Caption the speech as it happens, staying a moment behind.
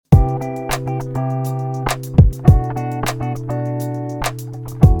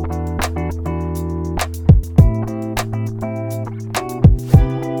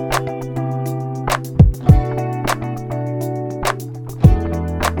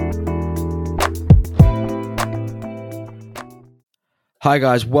Hi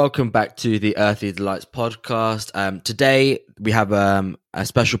guys, welcome back to the Earthly Delights podcast. Today we have a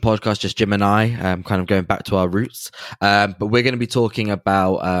special podcast, just Jim and I, kind of going back to our roots. But we're going to be talking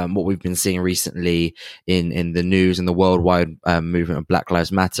about what we've been seeing recently in the news and the worldwide movement of Black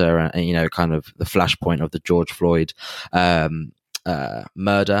Lives Matter, and kind of the flashpoint of the George Floyd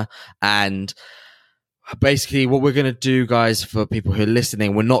murder. And basically what we're going to do, guys, for people who are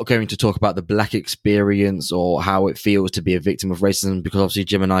listening, we're not going to talk about the black experience or how it feels to be a victim of racism, because obviously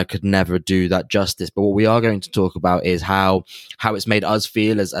Jim and I could never do that justice. But what we are going to talk about is how it's made us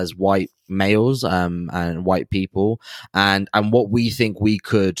feel as white males and white people, and what we think we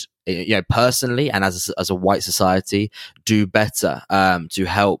could, personally and as a white society, do better to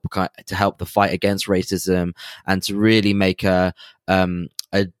help the fight against racism and to really make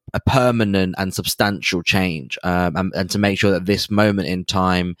a permanent and substantial change, and to make sure that this moment in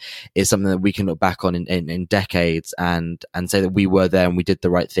time is something that we can look back on in decades and say that we were there and we did the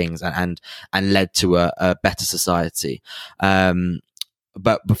right things and led to a better society.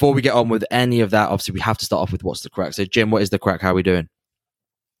 But before we get on with any of that, obviously we have to start off with what's the crack. So Jim, what is the crack? How are we doing?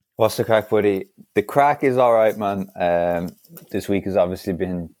 What's the crack, buddy? The crack is all right, man. This week has obviously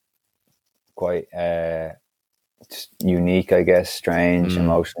been quite unique, I guess, strange,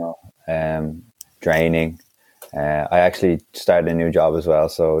 emotional, draining. I actually started a new job as well,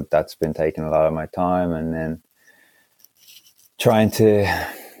 so that's been taking a lot of my time, and then trying to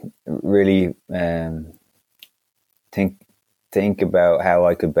really think about how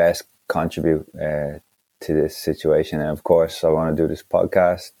I could best contribute to this situation. And of course, I want to do this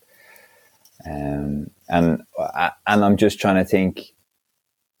podcast, and I'm just trying to think.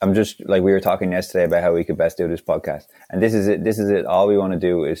 I'm just, like, we were talking yesterday about how we could best do this podcast, and this is it. All we want to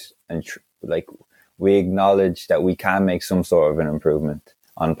do is, we acknowledge that we can make some sort of an improvement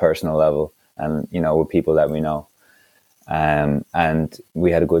on a personal level, and with people that we know. And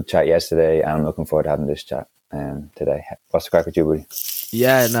we had a good chat yesterday, and I'm looking forward to having this chat today. What's the crack with you, buddy?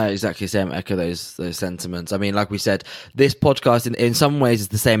 Yeah, no, exactly the same. Echo those sentiments. I mean, like we said, this podcast in some ways is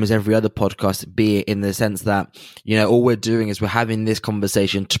the same as every other podcast, be it in the sense that, all we're doing is we're having this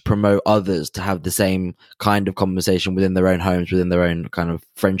conversation to promote others to have the same kind of conversation within their own homes, within their own kind of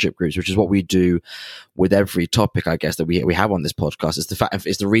friendship groups, which is what we do with every topic, I guess, that we have on this podcast.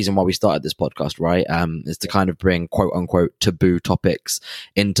 It's the reason why we started this podcast, right? Is to kind of bring quote unquote taboo topics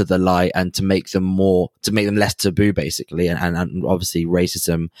into the light and to make them less taboo, basically. And obviously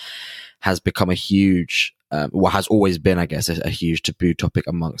racism has become a huge, has always been, I guess, a huge taboo topic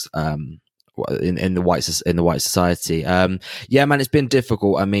amongst in the white society. Yeah, man, it's been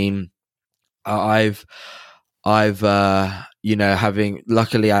difficult. I mean, I've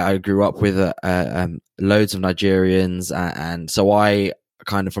luckily I grew up with loads of Nigerians, and so I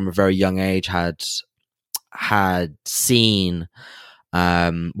kind of from a very young age had seen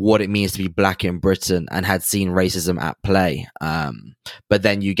what it means to be black in Britain and had seen racism at play. But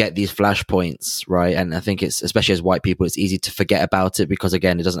then you get these flashpoints, right? And I think it's, especially as white people, it's easy to forget about it because,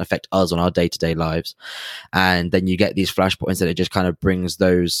 again, it doesn't affect us on our day-to-day lives. And then you get these flashpoints and it just kind of brings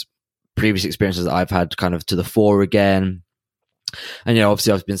those previous experiences that I've had kind of to the fore again. And,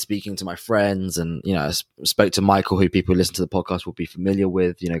 obviously I've been speaking to my friends and, I spoke to Michael, who people who listen to the podcast will be familiar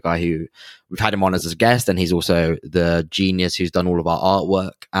with, guy who we've had him on as a guest, and he's also the genius who's done all of our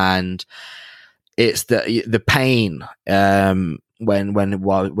artwork. And it's the pain,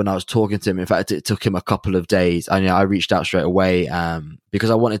 when I was talking to him. In fact, it took him a couple of days. I reached out straight away, because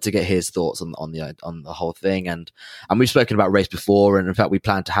I wanted to get his thoughts on the whole thing. And we've spoken about race before. And in fact, we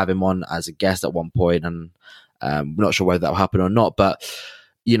planned to have him on as a guest at one point, and we're not sure whether that will happen or not, but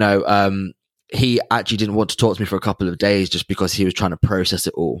he actually didn't want to talk to me for a couple of days just because he was trying to process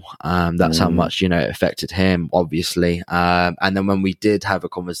it all. That's how much, it affected him, obviously. And then when we did have a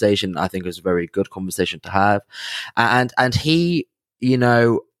conversation, I think it was a very good conversation to have. And he,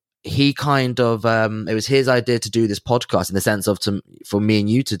 he kind of, it was his idea to do this podcast in the sense of for me and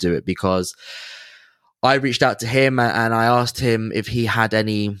you to do it, because I reached out to him and I asked him if he had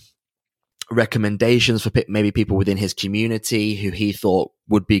any recommendations for maybe people within his community who he thought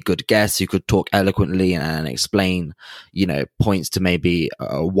would be good guests, who could talk eloquently and explain, points to maybe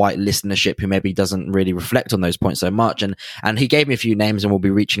a white listenership who maybe doesn't really reflect on those points so much. And he gave me a few names, and we'll be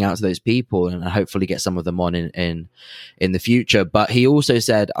reaching out to those people and hopefully get some of them on in the future. But he also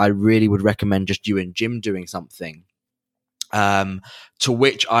said, I really would recommend just you and Jim doing something To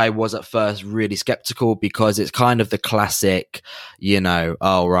which I was at first really skeptical, because it's kind of the classic,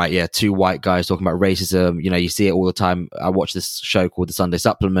 oh, right, yeah, two white guys talking about racism. You see it all the time. I watch this show called The Sunday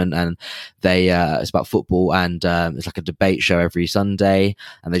Supplement, and it's about football, and it's like a debate show every Sunday,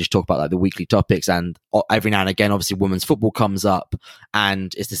 and they just talk about like the weekly topics, and every now and again, obviously, women's football comes up,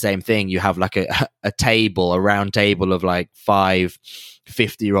 and it's the same thing. You have like a round table of like 5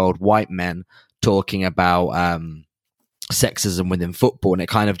 50-year-old white men talking about sexism within football, and it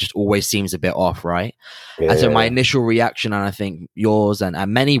kind of just always seems a bit off, right? And so my initial reaction, and I think yours and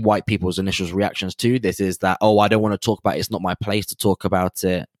many white people's initial reactions to this, is that, oh, I don't want to talk about it, it's not my place to talk about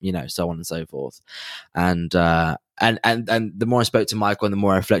it, so on and so forth. And the more I spoke to Michael and the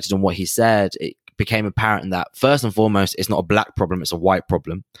more I reflected on what he said, it became apparent that first and foremost, it's not a black problem, it's a white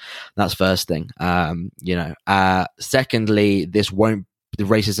problem. That's first thing. Secondly, the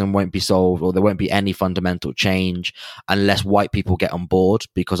racism won't be solved, or there won't be any fundamental change unless white people get on board,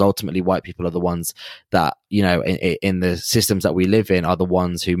 because ultimately white people are the ones that, in the systems that we live in, are the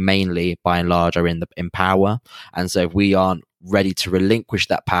ones who mainly, by and large, are in power. And so if we aren't ready to relinquish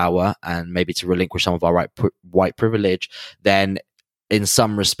that power, and maybe to relinquish some of our white privilege, then in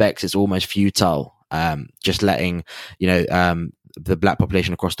some respects it's almost futile, just letting the black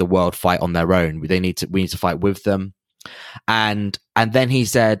population across the world fight on their own. We need to fight with them. And then he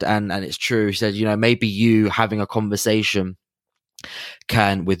said, and it's true, he said, maybe you having a conversation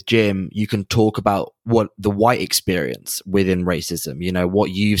with Jim, you can talk about what the white experience within racism, what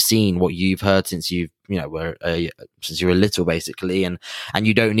you've seen, what you've heard since you've, since you were little, basically. And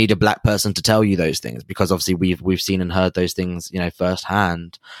you don't need a black person to tell you those things, because obviously we've seen and heard those things,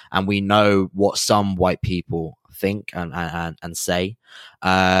 firsthand. And we know what some white people think and say,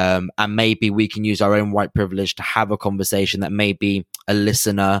 and maybe we can use our own white privilege to have a conversation that maybe a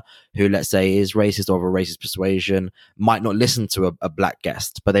listener who, let's say, is racist or of a racist persuasion might not listen to a black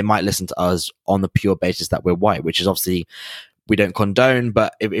guest, but they might listen to us on the pure basis that we're white, which is obviously we don't condone.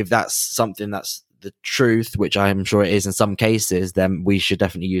 But if that's something that's the truth, which I'm sure it is in some cases, then we should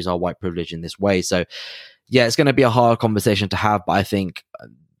definitely use our white privilege in this way. So yeah, it's going to be a hard conversation to have, but I think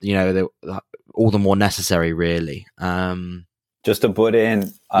all the more necessary, really. Just to put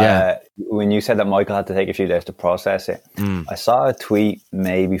in, when you said that Michael had to take a few days to process it, I saw a tweet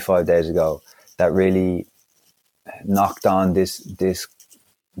maybe 5 days ago that really knocked on this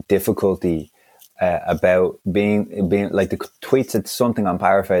difficulty about being like, the tweet said something, I'm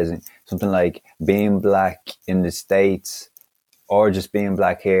paraphrasing, something like, being black in the States or just being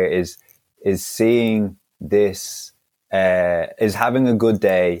black here is seeing this, is having a good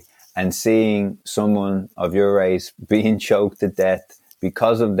day and seeing someone of your race being choked to death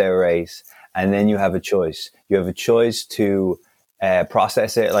because of their race. And then you have a choice. You have a choice to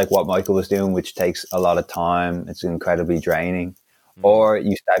process it, like what Michael was doing, which takes a lot of time. It's incredibly draining. Or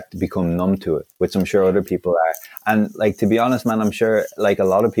you start to become numb to it, which I'm sure other people are. And like, to be honest, man, I'm sure like a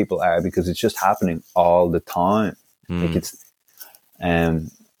lot of people are, because it's just happening all the time. Like it's,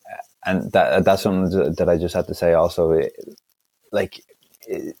 and that's something that I just had to say also.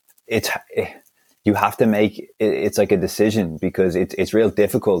 You have to make it's like a decision, because it's real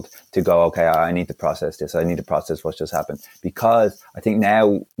difficult to go, okay, I need to process this. I need to process what's just happened, because I think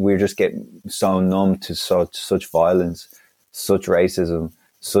now we're just getting so numb to such violence, such racism,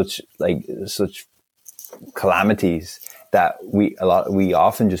 such calamities, that we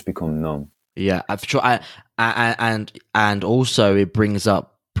often just become numb. Yeah, I've tried, and also it brings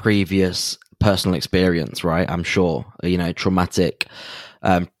up previous personal experience, right? I'm sure, traumatic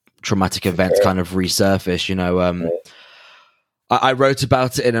events kind of resurface. I wrote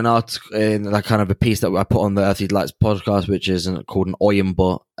about it in an article, in like kind of a piece that I put on the Earthly Lights podcast, which is called an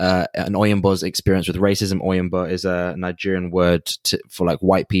Oyinbo's experience with racism. Oyinbo is a Nigerian word for like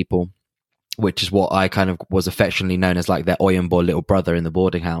white people, which is what I kind of was affectionately known as, like their Oyinbo little brother in the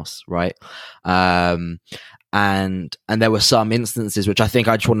boarding house, right? And there were some instances which I think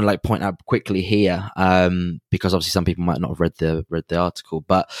I just want to like point out quickly here, because obviously some people might not have read the article.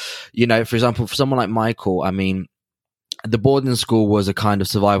 But for example, for someone like Michael, I mean, the boarding school was a kind of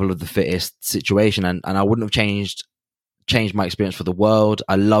survival of the fittest situation, and I wouldn't have changed my experience for the world.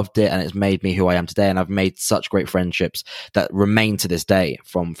 I loved it, and it's made me who I am today, and I've made such great friendships that remain to this day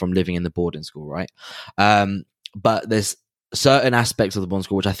from living in the boarding school, right? But there's certain aspects of the boarding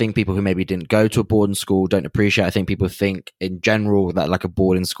school, which I think people who maybe didn't go to a boarding school don't appreciate. I think people think in general that like a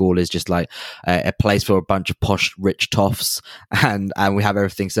boarding school is just like a place for a bunch of posh, rich toffs, and we have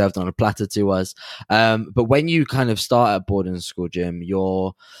everything served on a platter to us. But when you kind of start at boarding school, Jim,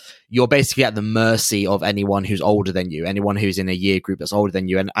 you're basically at the mercy of anyone who's older than you, anyone who's in a year group that's older than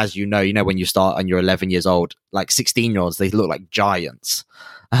you. And as you know, when you start and you're 11 years old, like 16-year-olds, they look like giants,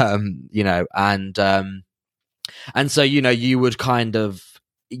 and so, you would kind of,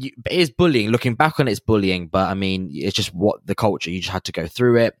 it is bullying. Looking back on it, it's bullying, but I mean, it's just what the culture, you just had to go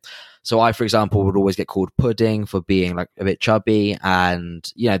through it. So I, for example, would always get called pudding for being like a bit chubby, and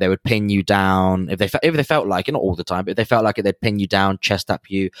they would pin you down if they felt like it, not all the time, but if they felt like it, they'd pin you down, chest tap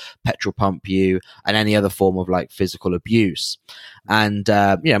you, petrol pump you, and any other form of like physical abuse. And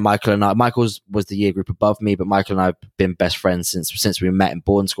Michael was the year group above me, but Michael and I have been best friends since we met in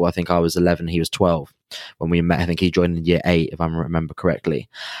boarding school. I think I was 11, he was 12 when we met. I think he joined in year 8, if I remember correctly.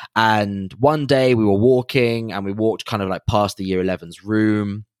 And one day we were walking, and we walked kind of like past the year 11's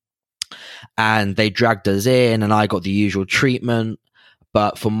room, and they dragged us in, and I got the usual treatment.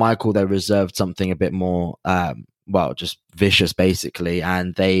 But for Michael, they reserved something a bit more, just vicious, basically.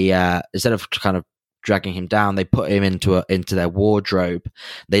 And they, instead of kind of dragging him down, they put him into their wardrobe.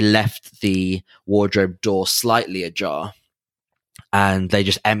 They left the wardrobe door slightly ajar, and they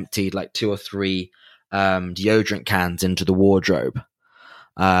just emptied like 2 or 3 deodorant cans into the wardrobe.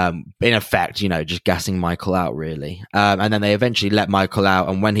 In effect, just gassing Michael out, really. And then they eventually let Michael out.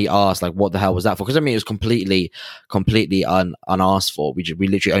 And when he asked, like, what the hell was that for? Because I mean, it was completely unasked for. We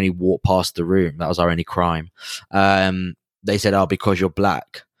literally only walked past the room. That was our only crime. They said, "Oh, because you're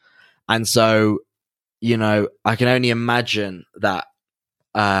black." And so, I can only imagine that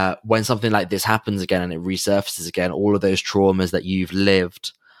when something like this happens again and it resurfaces again, all of those traumas that you've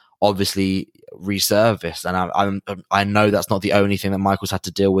lived obviously resurface. And I know that's not the only thing that Michael's had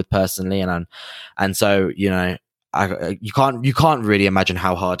to deal with personally, and so you can't really imagine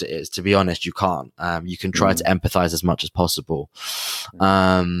how hard it is. To be honest, you can't. You can try to empathize as much as possible,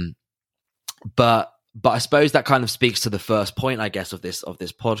 but I suppose that kind of speaks to the first point, I guess, of this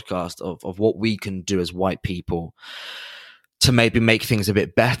podcast of what we can do as white people to maybe make things a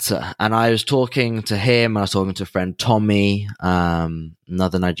bit better. And I was talking to him, and I was talking to a friend, Tommy,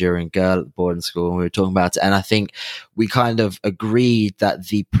 another Nigerian girl at boarding school, and we were talking about it. And I think we kind of agreed that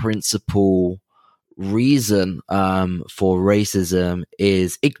the principal reason for racism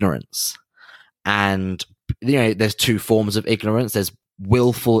is ignorance. And, there's 2 forms of ignorance. There's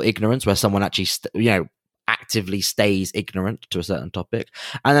willful ignorance, where someone actually, actively stays ignorant to a certain topic.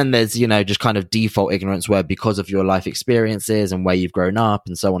 And then there's, just kind of default ignorance, where because of your life experiences and where you've grown up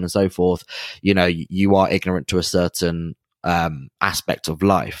and so on and so forth, you are ignorant to a certain aspect of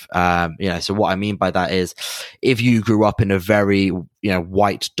life. So what I mean by that is, if you grew up in a very,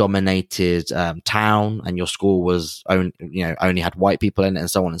 white dominated town, and your school was only had white people in it and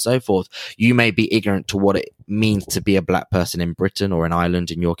so on and so forth, you may be ignorant to what it means to be a black person in Britain or in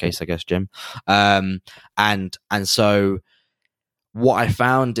Ireland, in your case, I guess, Jim. And so what I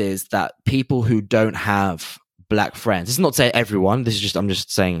found is that people who don't have black friends, it's not to say everyone, I'm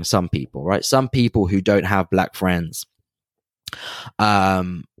just saying some people, right? Some people who don't have black friends,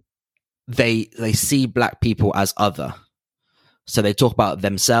 they see black people as other. So they talk about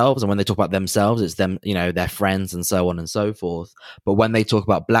themselves, and when they talk about themselves, it's them, their friends and so on and so forth. But when they talk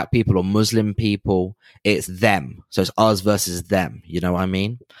about black people or Muslim people, it's them. So it's us versus them. You know what I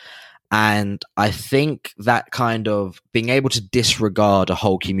mean? And I think that kind of being able to disregard a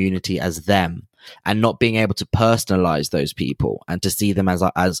whole community as them, and not being able to personalize those people and to see them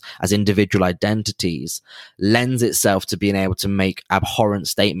as individual identities, lends itself to being able to make abhorrent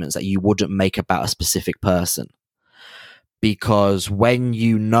statements that you wouldn't make about a specific person. Because when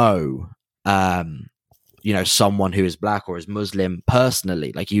someone who is black or is Muslim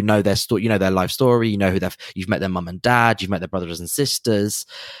personally, like their story, their life story, you've met their mum and dad, you've met their brothers and sisters,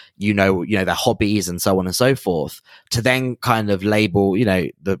 their hobbies and so on and so forth, to then kind of label,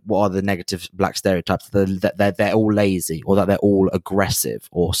 what are the negative black stereotypes, that they're all lazy, or that they're all aggressive,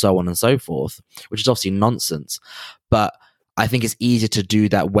 or so on and so forth, which is obviously nonsense. But I think it's easier to do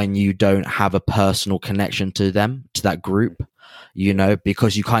that when you don't have a personal connection to them, to that group,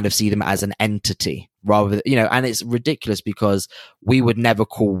 because you kind of see them as an entity rather than, and it's ridiculous because we would never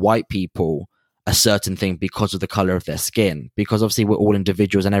call white people a certain thing because of the color of their skin, because obviously we're all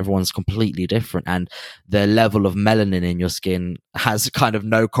individuals and everyone's completely different, and the level of melanin in your skin has kind of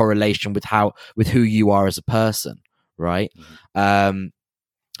no correlation with who you are as a person, right?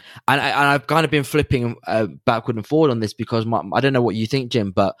 And I've kind of been flipping backward and forward on this because I don't know what you think,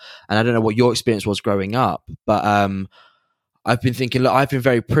 Jim, and I don't know what your experience was growing up, but I've been thinking, look, I've been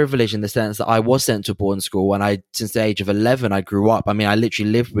very privileged in the sense that I was sent to boarding school, and since the age of 11, I grew up. I mean, I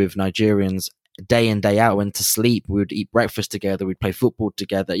literally lived with Nigerians day in, day out. Went to sleep, we would eat breakfast together, we'd play football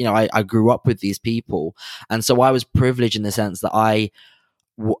together. I grew up with these people. And so I was privileged in the sense that I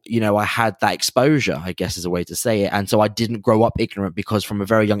had that exposure, I guess is a way to say it. And so I didn't grow up ignorant, because from a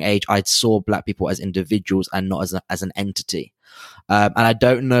very young age, I saw black people as individuals and not as an entity. And I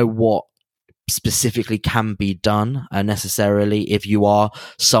don't know what specifically can be done necessarily if you are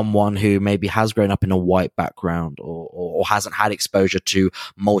someone who maybe has grown up in a white background or hasn't had exposure to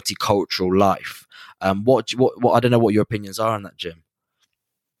multicultural life. What I don't know what your opinions are on that, Jim.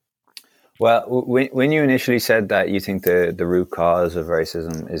 Well, when you initially said that you think the root cause of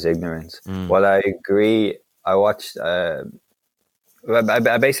racism is ignorance, well, I agree. I watched, I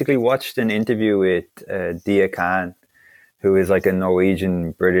basically watched an interview with Dia Khan, who is like a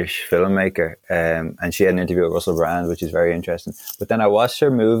Norwegian British filmmaker, and she had an interview with Russell Brand, which is very interesting. But then I watched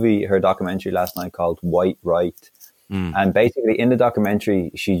her documentary last night called White Right, and basically in the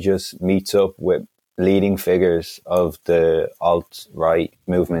documentary she just meets up with leading figures of the alt-right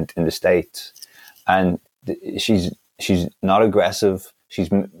movement in the States, and she's not aggressive. She's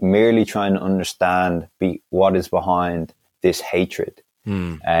merely trying to understand what is behind this hatred,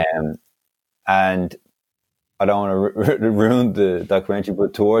 and I don't want to ruin the documentary,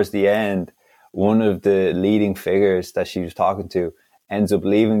 but towards the end, one of the leading figures that she was talking to ends up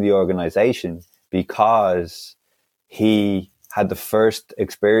leaving the organization because he had the first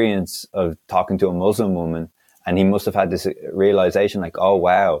experience of talking to a Muslim woman, and he must have had this realization like, oh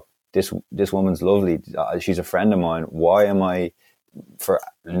wow, this woman's lovely, she's a friend of mine, why am I, for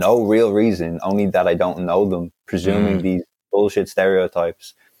no real reason, only that I don't know them, presuming these bullshit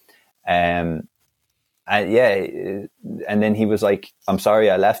stereotypes. And then he was like, I'm sorry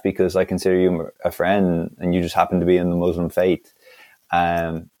I left because I consider you a friend and you just happen to be in the Muslim faith.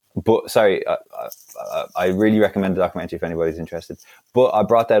 But sorry, I really recommend the documentary if anybody's interested. But I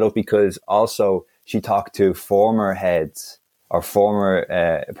brought that up because also she talked to former heads or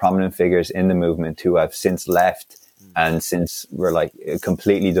former prominent figures in the movement who have since left and since we're like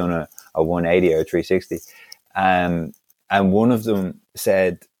completely done a 180 or a 360. And one of them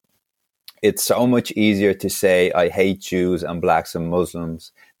said, it's so much easier to say I hate Jews and blacks and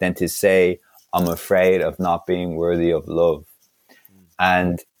Muslims than to say I'm afraid of not being worthy of love.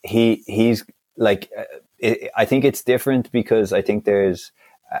 And he's like, I think it's different because I think there's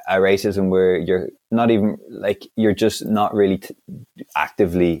a racism where you're not even like, you're just not really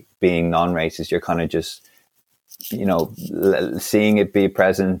actively being non-racist. You're kind of just, seeing it be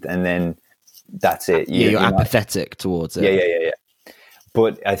present and then that's it. You're apathetic towards it. Yeah.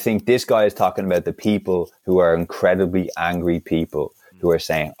 But I think this guy is talking about the people who are incredibly angry people who are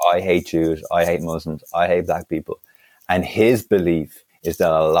saying, I hate Jews, I hate Muslims, I hate black people. And his belief is that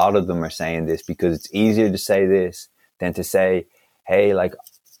a lot of them are saying this because it's easier to say this than to say, hey, like,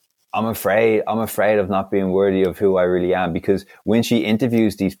 I'm afraid of not being worthy of who I really am. Because when she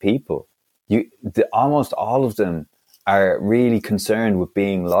interviews these people, almost all of them are really concerned with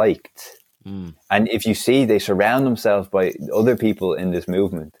being liked. And if you see, they surround themselves by other people in this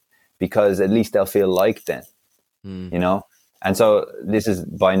movement because at least they'll feel liked then, And so this is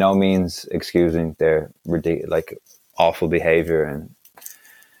by no means excusing their like awful behavior and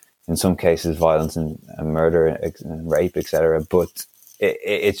in some cases violence and murder and rape, etc. But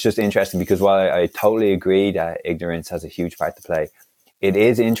it's just interesting because while I totally agree that ignorance has a huge part to play, it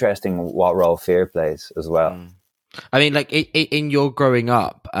is interesting what role fear plays as well. I mean, like in your growing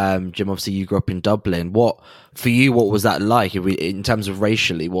up, Jim, obviously you grew up in Dublin. What was that like in terms of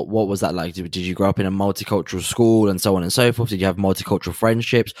racially? What was that like? Did you grow up in a multicultural school and so on and so forth? Did you have multicultural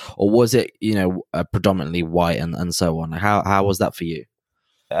friendships, or was it predominantly white and so on? How was that for you?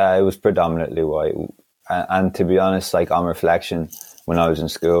 It was predominantly white, and to be honest, like on reflection, when I was in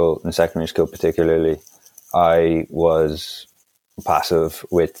school, in secondary school particularly, I was passive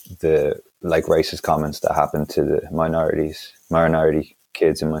with the like racist comments that happened to the minority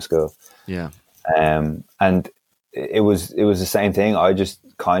kids in my school. Yeah. And it was the same thing. I just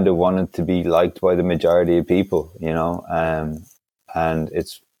kind of wanted to be liked by the majority of people, and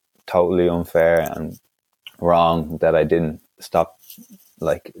it's totally unfair and wrong that I didn't stop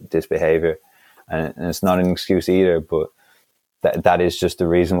like this behavior. And it's not an excuse either, but that is just the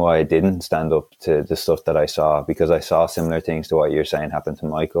reason why I didn't stand up to the stuff that I saw, because I saw similar things to what you're saying happen to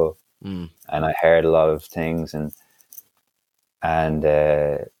Michael. And I heard a lot of things and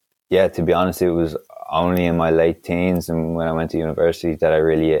to be honest, it was only in my late teens and when I went to university that I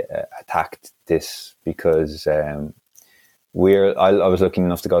really attacked this because I was lucky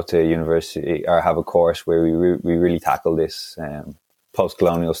enough to go to university or have a course where we really tackle this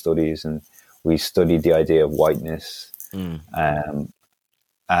post-colonial studies, and we studied the idea of whiteness,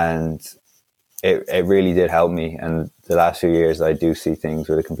 and it really did help me. And the last few years, I do see things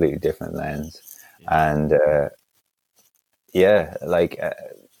with a completely different lens. And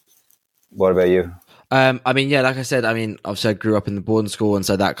what about you? I mean, yeah, like I said, I mean, obviously I grew up in the boarding school, and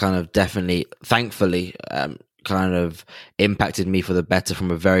so that kind of definitely, thankfully, kind of impacted me for the better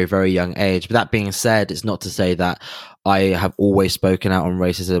from a very, very young age. But that being said, it's not to say that I have always spoken out on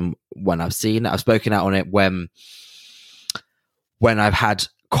racism when I've seen it. I've spoken out on it when I've had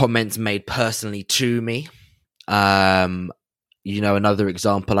comments made personally to me. Another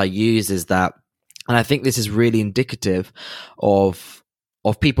example I use is that, and I think this is really indicative of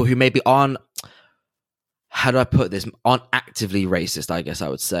people who maybe aren't, how do I put this, aren't actively racist, I guess I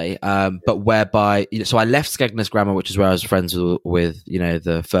would say, but whereby, so I left Skegness Grammar, which is where I was friends with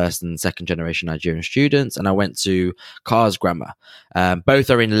the first and second generation Nigerian students, and I went to Cars Grammar. Both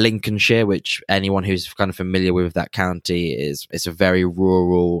are in Lincolnshire, which anyone who's kind of familiar with that county it's a very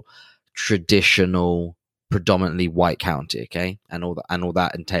rural, traditional, predominantly white county, okay, and all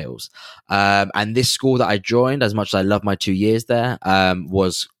that entails. And this school that I joined, as much as I love my 2 years there,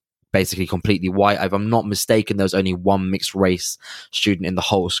 was basically completely white. If I'm not mistaken, there was only one mixed race student in the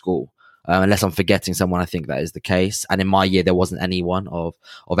whole school. Unless I'm forgetting someone, I think that is the case. And in my year, there wasn't anyone of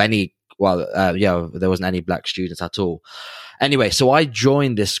any. There wasn't any black students at all. Anyway, so I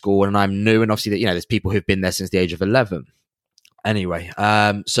joined this school, and I'm new, and obviously, there's people who've been there since the age of 11. Anyway,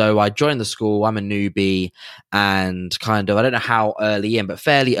 so I joined the school. I'm a newbie, and kind of, I don't know how early in, but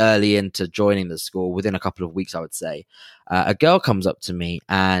fairly early into joining the school, within a couple of weeks, I would say, a girl comes up to me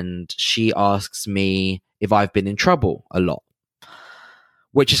and she asks me if I've been in trouble a lot,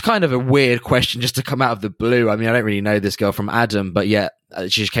 which is kind of a weird question just to come out of the blue. I mean, I don't really know this girl from Adam, but yet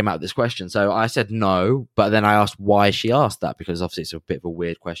she just came out with this question. So I said no, but then I asked why she asked that, because obviously it's a bit of a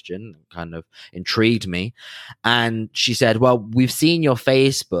weird question, kind of intrigued me. And she said, well, we've seen your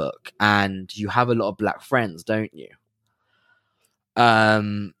Facebook and you have a lot of black friends, don't you?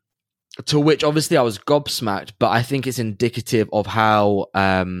 To which obviously I was gobsmacked, but I think it's indicative of how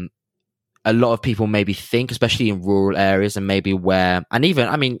a lot of people maybe think, especially in rural areas, and maybe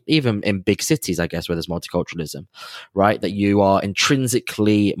even in big cities, I guess, where there's multiculturalism, right? That you are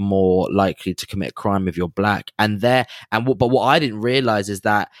intrinsically more likely to commit crime if you're black. But what I didn't realize is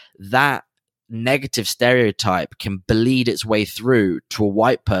that negative stereotype can bleed its way through to a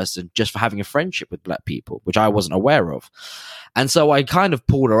white person just for having a friendship with black people, which I wasn't aware of. And so I kind of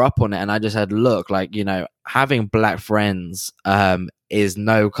pulled her up on it, and I just said, look, having black friends is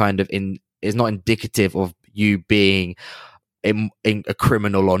not indicative of you being in a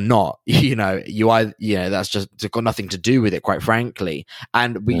criminal or not. That's just got nothing to do with it, quite frankly.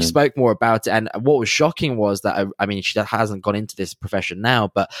 And we spoke more about it. And what was shocking was that, she hasn't gone into this profession now,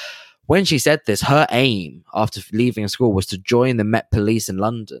 but when she said this, her aim after leaving school was to join the Met Police in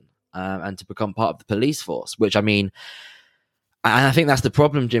London and to become part of the police force, which, and I think that's the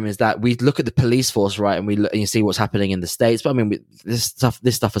problem, Jim, is that we look at the police force, right, and you see what's happening in the States. But this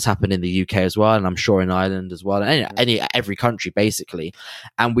stuff has happened in the UK as well, and I'm sure in Ireland as well, and every country basically.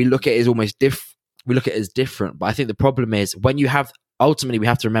 And we look at it as almost we look at it as different. But I think the problem is ultimately we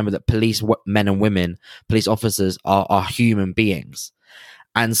have to remember that police men and women, police officers are human beings.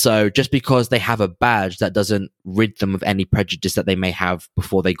 And so just because they have a badge, that doesn't rid them of any prejudice that they may have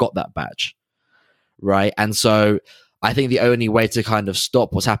before they got that badge, right? And so I think the only way to kind of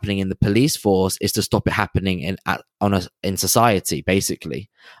stop what's happening in the police force is to stop it happening in society,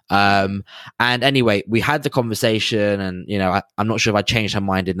 basically. And anyway, we had the conversation, and I'm not sure if I changed her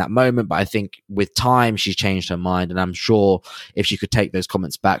mind in that moment, but I think with time she's changed her mind, and I'm sure if she could take those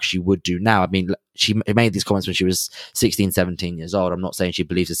comments back, she would do now. She made these comments when she was 16, 17 years old. I'm not saying she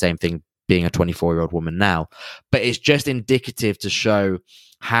believes the same thing being a 24-year-old woman now, but it's just indicative to show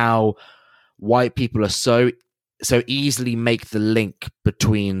how white people are so easily make the link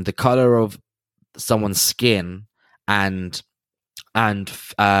between the color of someone's skin and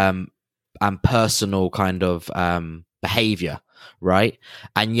personal kind of behavior, right?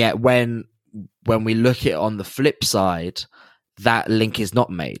 And yet when we look at it on the flip side, that link is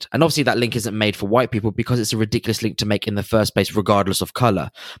not made. And obviously that link isn't made for white people because it's a ridiculous link to make in the first place, regardless of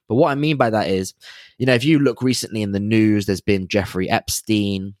color. But what I mean by that is, if you look recently in the news, there's been Jeffrey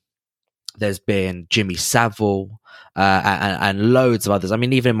Epstein, there's been Jimmy Savile, and loads of others.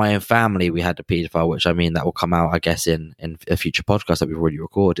 Even in my own family, we had a paedophile, which that will come out, I guess, in a future podcast that we've already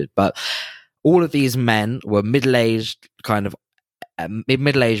recorded. But all of these men were middle-aged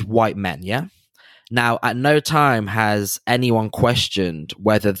white men, yeah? Now, at no time has anyone questioned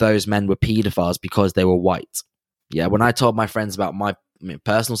whether those men were pedophiles because they were white. Yeah, when I told my friends about my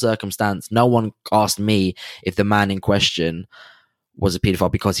personal circumstance, no one asked me if the man in question was a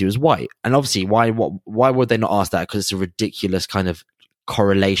pedophile because he was white. And obviously, why would they not ask that? Because it's a ridiculous kind of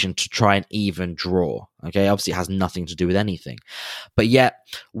correlation to try and even draw. Okay, obviously it has nothing to do with anything. But yet,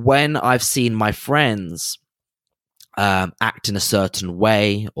 when I've seen my friends act in a certain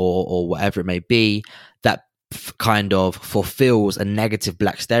way or whatever it may be that kind of fulfills a negative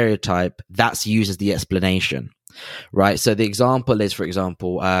black stereotype, that's used as the explanation, right? So the example is, for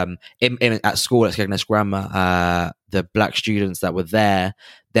example, at school at Skegness Grammar, the black students that were there,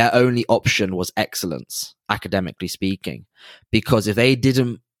 their only option was excellence, academically speaking, because if they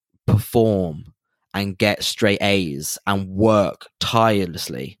didn't perform and get straight A's and work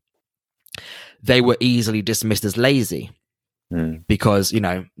tirelessly, they were easily dismissed as lazy because,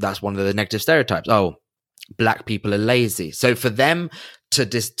 that's one of the negative stereotypes. Oh, black people are lazy. So for them to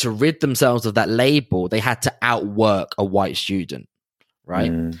rid themselves of that label, they had to outwork a white student,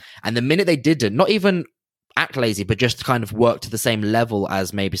 right? And the minute they didn't, not even act lazy, but just kind of work to the same level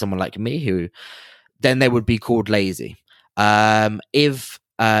as maybe someone like me, who then they would be called lazy. If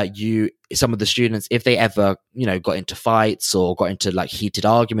some of the students, if they ever, got into fights or got into like heated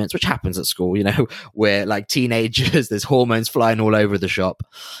arguments, which happens at school, where like teenagers, there's hormones flying all over the shop,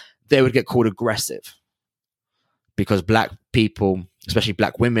 they would get called aggressive because black people, especially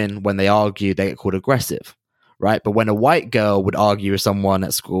black women, when they argue, they get called aggressive, right? But when a white girl would argue with someone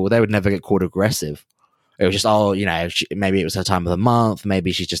at school, they would never get called aggressive. It was just, maybe it was her time of the month.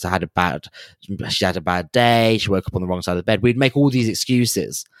 Maybe she just had a bad day. She woke up on the wrong side of the bed. We'd make all these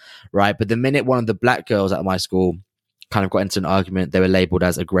excuses, right? But the minute one of the black girls at my school kind of got into an argument, they were labeled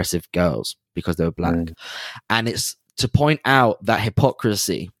as aggressive girls because they were black. And it's to point out that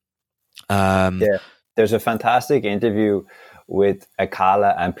hypocrisy. There's a fantastic interview with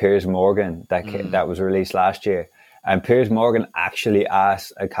Akala and Piers Morgan that was released last year. And Piers Morgan actually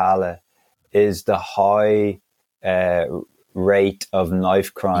asked Akala, is the high rate of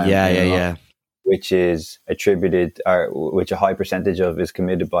knife crime, which is attributed, or which a high percentage of is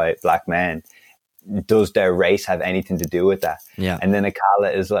committed by black men, does their race have anything to do with that? Yeah. And then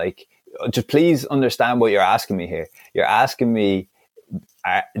Akala is like, just please understand what you're asking me here. You're asking me,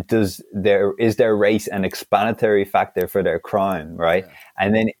 is their race an explanatory factor for their crime, right?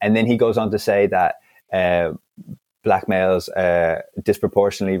 Yeah. And then he goes on to say that black males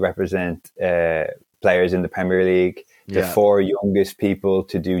disproportionately represent players in the Premier League. The 4 youngest people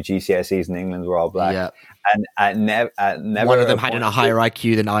to do GCSEs in England were all black. Yeah. And never one of them had a higher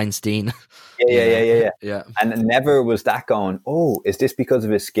IQ than Einstein. Yeah. And never was that going, oh, is this because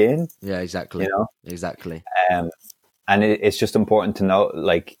of his skin? Yeah, exactly. Exactly. And it's just important to know,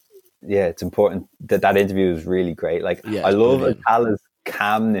 like, it's important that interview is really great. Like, I love Akala's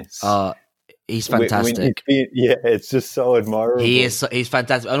calmness. He's fantastic. It's just so admirable. He's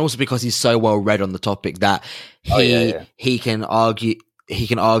fantastic, and also because he's so well read on the topic that he can argue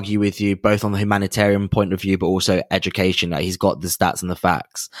with you both on the humanitarian point of view, but also education. Like, he's got the stats and the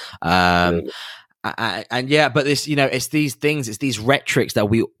facts. But this, it's these things, it's these rhetorics that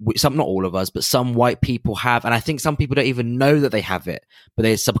we some, not all of us, but some white people have, and I think some people don't even know that they have it, but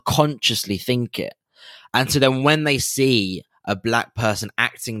they subconsciously think it. And so then when they see a black person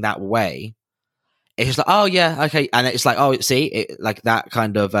acting that way, it's just like, oh yeah, okay, and it's like, oh, see, like that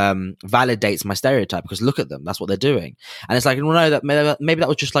kind of validates my stereotype because look at them, that's what they're doing. And it's like, well, no, that maybe that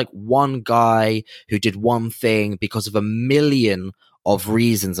was just like one guy who did one thing because of a million of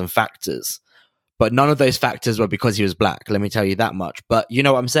reasons and factors, but none of those factors were because he was black. Let me tell you that much. But you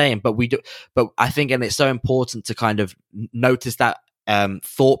know what I'm saying. But I think, and it's so important to kind of notice that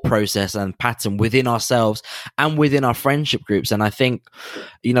thought process and pattern within ourselves and within our friendship groups. And I think,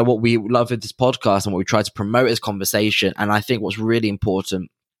 what we love with this podcast and what we try to promote is conversation. And I think what's really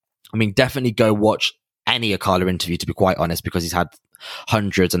important, definitely go watch any Akala interview, to be quite honest, because he's had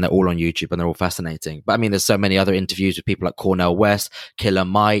hundreds and they're all on YouTube and they're all fascinating. But there's so many other interviews with people like Cornel West, Killer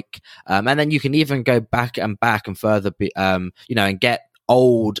Mike, and then you can even go back and further, and get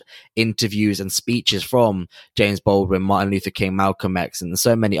old interviews and speeches from James Baldwin, Martin Luther King, Malcolm X, and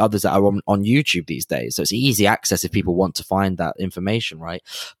so many others that are on YouTube these days. So it's easy access if people want to find that information, right?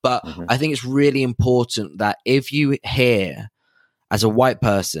 But I think it's really important that if you hear, as a white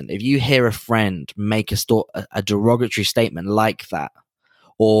person, if you hear a friend make a derogatory statement like that,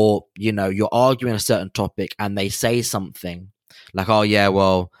 or, you're arguing a certain topic and they say something like, oh yeah,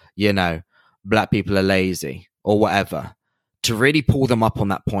 well, black people are lazy or whatever, to really pull them up on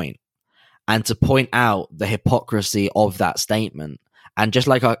that point and to point out the hypocrisy of that statement And just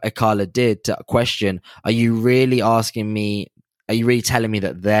like Akala did to question, are you really telling me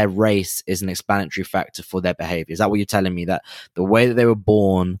that their race is an explanatory factor for their behavior? Is that what you're telling me? That the way that they were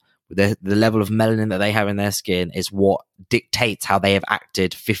born, the level of melanin that they have in their skin is what dictates how they have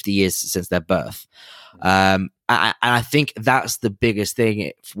acted 50 years since their birth? And I think that's the biggest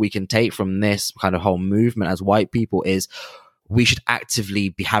thing we can take from this kind of whole movement as white people is we should actively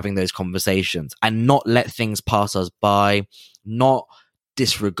be having those conversations and not let things pass us by, not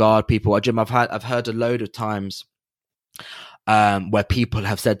disregard people. Jim, I've heard a load of times where people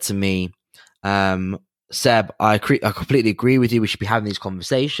have said to me, Seb, I completely agree with you. We should be having these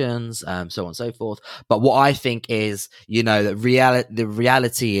conversations, so on and so forth. But what I think is, the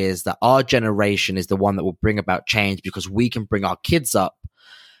reality is that our generation is the one that will bring about change because we can bring our kids up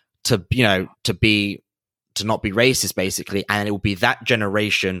to not be racist, basically. And it will be that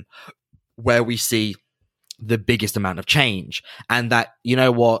generation where we see the biggest amount of change. And that,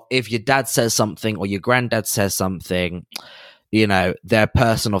 if your dad says something or your granddad says something, they're a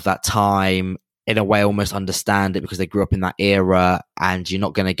person of that time, in a way almost understand it because they grew up in that era, and you're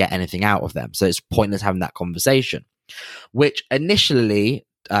not going to get anything out of them. So it's pointless having that conversation, which initially,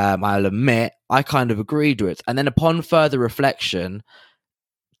 I'll admit, I kind of agreed with. And then upon further reflection,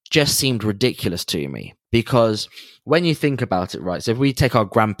 just seemed ridiculous to me. Because when you think about it, right, so if we take our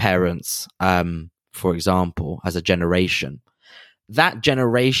grandparents, for example, as a generation, that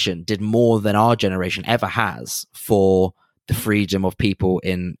generation did more than our generation ever has for the freedom of people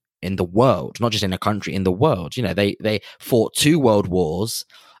in the world, not just in a country, in the world. They fought 2 world wars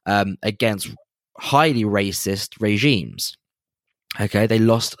against highly racist regimes. Okay, they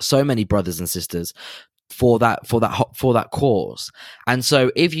lost so many brothers and sisters for that cause. And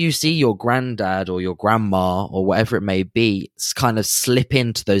so if you see your granddad or your grandma or whatever it may be kind of slip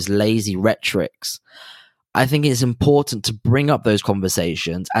into those lazy rhetorics, I think it's important to bring up those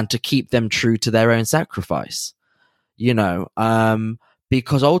conversations and to keep them true to their own sacrifice,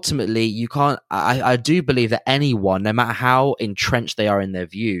 because ultimately you can't, I do believe that anyone, no matter how entrenched they are in their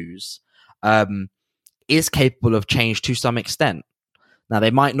views, is capable of change to some extent. Now,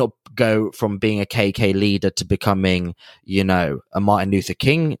 they might not go from being a KK leader to becoming, a Martin Luther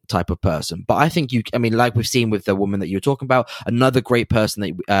King type of person. But I think like we've seen with the woman that you were talking about, another great person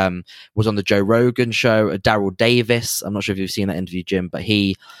that was on the Joe Rogan show, Daryl Davis. I'm not sure if you've seen that interview, Jim, but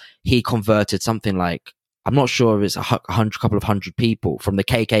he converted something like, I'm not sure if it's couple of hundred people from the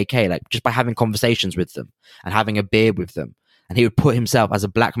KKK, like just by having conversations with them and having a beer with them. And he would put himself as a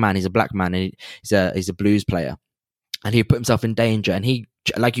black man. He's a black man. And he's a blues player. And he put himself in danger, and he,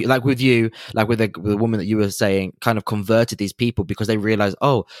 like with the woman that you were saying, kind of converted these people because they realized,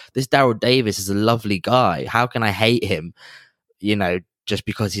 oh, this Daryl Davis is a lovely guy. How can I hate him, just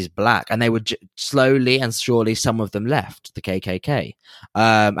because he's black? And they would slowly and surely, some of them left the KKK.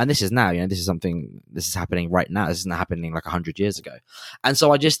 And this is now, this is happening right now. This isn't happening like 100 years ago. And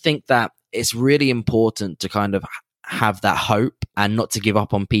so I just think that it's really important to kind of have that hope and not to give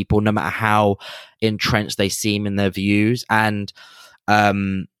up on people, no matter how entrenched they seem in their views. And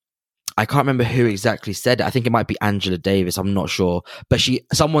I can't remember who exactly said it. I think it might be Angela Davis. I'm not sure, but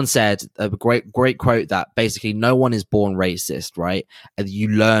someone said a great quote that basically no one is born racist, right? You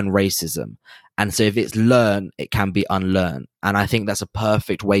learn racism. And so if it's learned, it can be unlearned. And I think that's a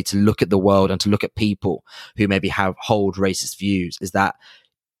perfect way to look at the world and to look at people who maybe hold racist views, is that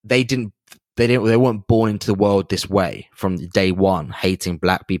they weren't born into the world this way from day one, hating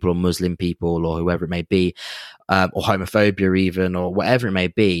black people or Muslim people or whoever it may be, or homophobia even, or whatever it may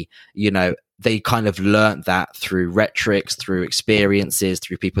be. They kind of learnt that through rhetorics, through experiences,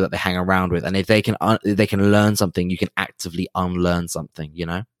 through people that they hang around with. And if they can learn something, you can actively unlearn something,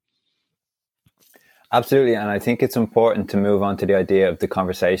 Absolutely. And I think it's important to move on to the idea of the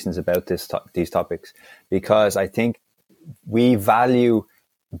conversations about these topics, because I think we value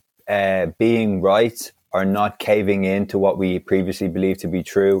being right or not caving in to what we previously believed to be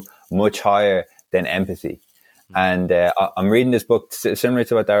true much higher than empathy. And I'm reading this book similar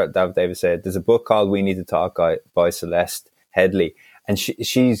to what Daryl Davis said. There's a book called We Need to Talk by Celeste Headley. And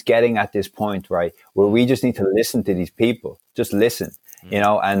she's getting at this point, right, where we just need to listen to these people, just listen,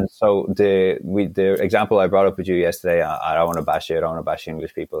 And so the example I brought up with you yesterday, I don't want to bash it. I don't want to bash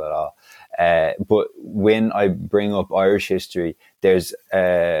English people at all. But when I bring up Irish history, there's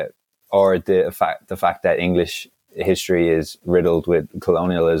or the fact that English history is riddled with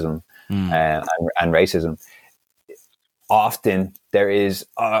colonialism and racism. Often there is,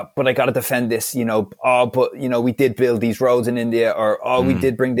 but I got to defend this, but we did build these roads in India, or we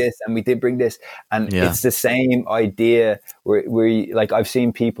did bring this and we did bring this. And it's the same idea where like I've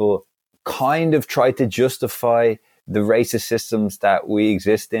seen people kind of try to justify the racist systems that we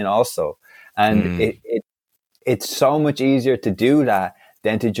exist in also. And it's so much easier to do that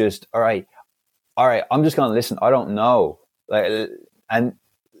than to just, all right, I'm just going to listen. I don't know. And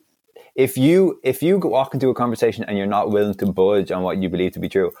if you walk into a conversation and you're not willing to budge on what you believe to be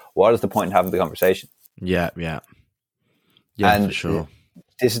true, what is the point in having the conversation? Yeah, and for sure.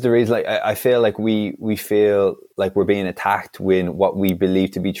 This is the reason, like, I feel like we feel like we're being attacked when what we believe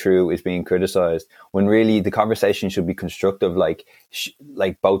to be true is being criticized, when really the conversation should be constructive, like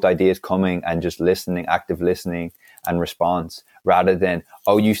both ideas coming and just listening, active listening and response, rather than,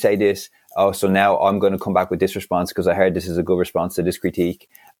 oh, you say this, oh, so now I'm going to come back with this response because I heard this is a good response to this critique.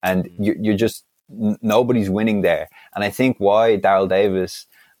 And you're just, nobody's winning there. And I think why Daryl Davis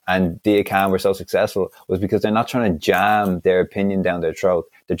and Dia Khan were so successful was because they're not trying to jam their opinion down their throat.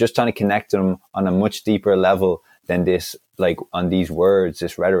 They're just trying to connect them on a much deeper level than this, like, on these words,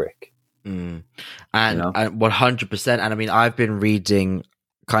 this rhetoric. And 100%. And I mean, I've been reading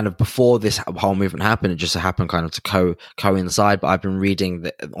kind of before this whole movement happened. It just happened kind of to coincide, but I've been reading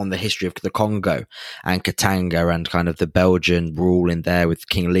on the history of the Congo and Katanga and kind of the Belgian rule in there with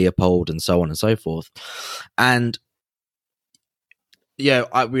King Leopold and so on and so forth. And yeah,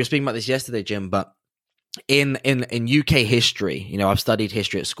 we were speaking about this yesterday, Jim, but in UK history, you know, I've studied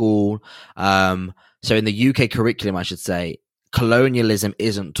history at school. So in the UK curriculum, I should say, colonialism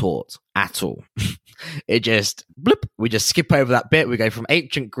isn't taught at all. It just, we just skip over that bit. We go from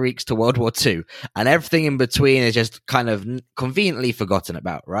ancient Greeks to World War II, and everything in between is just kind of conveniently forgotten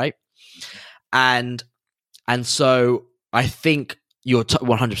about, right? And so I think you're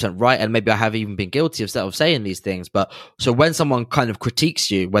 100% right, and maybe I have even been guilty of saying these things. But so when someone kind of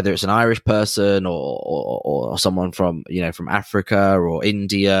critiques you, whether it's an Irish person or someone from, you know, from Africa or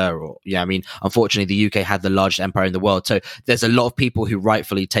India, or I mean, unfortunately, the UK had the largest empire in the world, so there's a lot of people who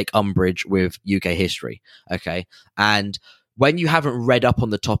rightfully take umbrage with UK history. Okay, and when you haven't read up on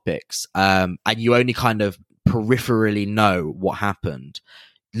the topics, and you only kind of peripherally know what happened,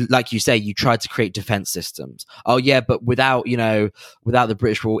 like you say, you tried to create defense systems. Oh yeah, but without the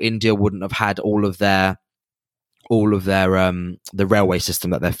British rule, India wouldn't have had all of their the railway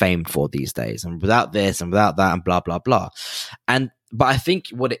system that they're famed for these days, and without this and without that and blah blah blah. But I think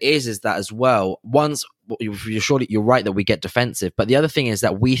what it is that as well, once you're right that we get defensive, but the other thing is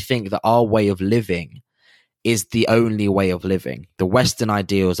that we think that our way of living is the only way of living. The Western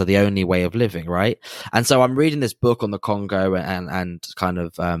ideals are the only way of living, right? And so I'm reading this book on the Congo and kind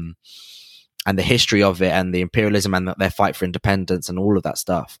of and the history of it and the imperialism and their fight for independence and all of that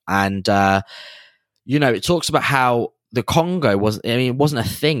stuff. And it talks about how the Congo it wasn't a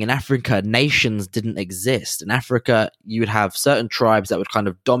thing. In Africa, nations didn't exist. In Africa, you would have certain tribes that would kind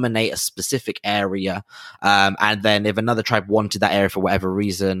of dominate a specific area. And then if another tribe wanted that area for whatever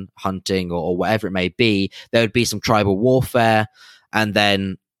reason, hunting or whatever it may be, there would be some tribal warfare. And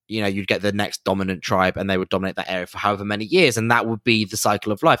then, you'd get the next dominant tribe and they would dominate that area for however many years. And that would be the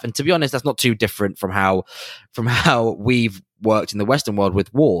cycle of life. And to be honest, that's not too different from how we've worked in the Western world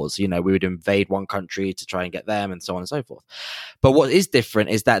with wars. We would invade one country to try and get them and so on and so forth. But what is different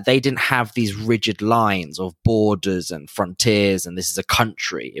is that they didn't have these rigid lines of borders and frontiers and this is a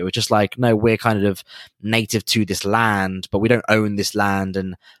country. It was just like, no, we're kind of native to this land, but we don't own this land,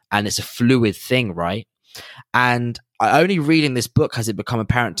 and it's a fluid thing, right? And only reading this book has it become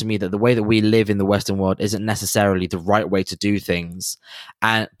apparent to me that the way that we live in the Western world isn't necessarily the right way to do things.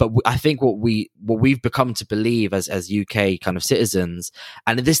 But I think what we've become to believe as UK kind of citizens,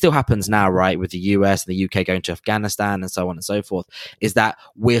 and this still happens now, right, with the US and the UK going to Afghanistan and so on and so forth, is that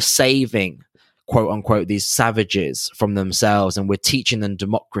we're saving, quote unquote, these savages from themselves, and we're teaching them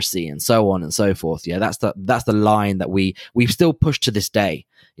democracy and so on and so forth. Yeah, that's the line that we've still pushed to this day.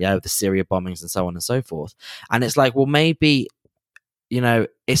 Yeah, with the Syria bombings and so on and so forth. And it's like, well, maybe,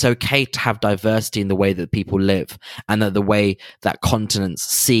 it's okay to have diversity in the way that people live, and that the way that continents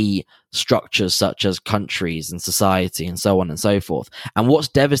see structures such as countries and society and so on and so forth. And what's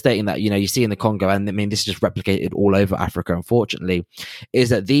devastating that, you see in the Congo, and I mean, this is just replicated all over Africa, unfortunately, is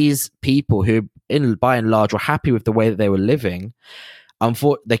that these people who, by and large, were happy with the way that they were living,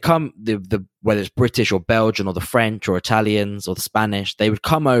 they come, whether it's British or Belgian or the French or Italians or the Spanish, they would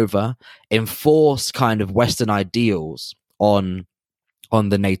come over, enforce kind of Western ideals on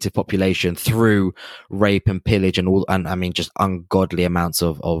the native population through rape and pillage and I mean, just ungodly amounts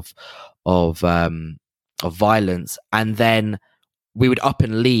of violence. And then we would up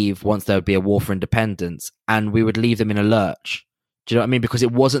and leave once there would be a war for independence, and we would leave them in a lurch. Do you know what I mean? Because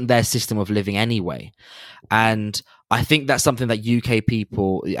it wasn't their system of living anyway. And I think that's something that UK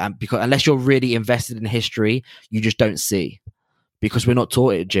people, because unless you're really invested in history, you just don't see, because we're not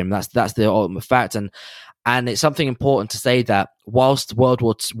taught it, Jim. That's the ultimate fact. And And it's something important to say that whilst World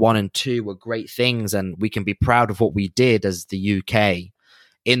War One and Two were great things, and we can be proud of what we did as the UK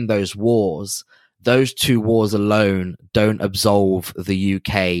in those wars, those two wars alone don't absolve the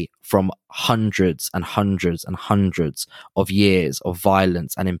UK from hundreds and hundreds and hundreds of years of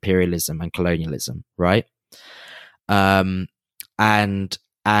violence and imperialism and colonialism, right? And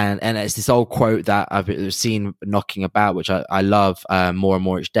it's this old quote that I've seen knocking about, which I love more and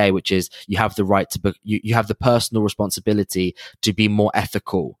more each day, which is you have the right to you have the personal responsibility to be more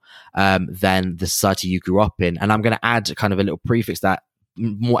ethical than the society you grew up in. And I'm going to add kind of a little prefix that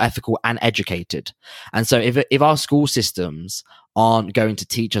more ethical and educated. And so if our school systems aren't going to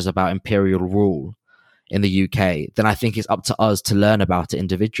teach us about imperial rule in the UK, then I think it's up to us to learn about it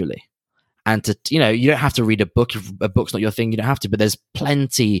individually. And to, you don't have to read a book. If a book's not your thing, you don't have to, but there's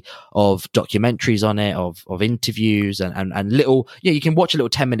plenty of documentaries on it, of interviews and little, you can watch a little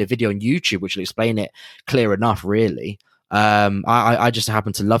 10-minute video on YouTube, which will explain it clear enough, really. I just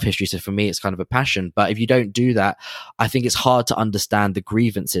happen to love history. So for me, it's kind of a passion, but if you don't do that, I think it's hard to understand the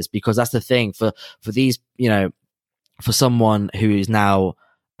grievances, because that's the thing for these, for someone who is now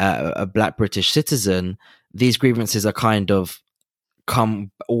a Black British citizen, these grievances are kind of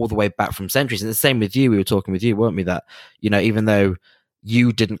come all the way back from centuries. And the same with you. We were talking with you, weren't we, that even though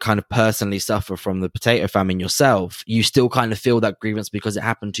you didn't kind of personally suffer from the potato famine yourself, you still kind of feel that grievance because it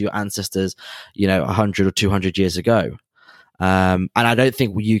happened to your ancestors 100 or 200 years ago. And I don't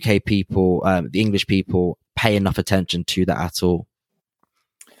think UK people, the English people, pay enough attention to that at all.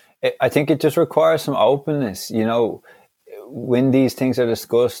 I think it just requires some openness, when these things are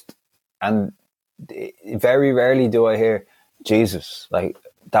discussed, and very rarely do I hear, Jesus, like,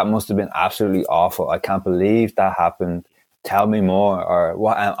 that must have been absolutely awful. I can't believe that happened. Tell me more, or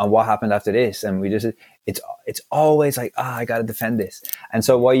what happened after this? And it's always like, I got to defend this. And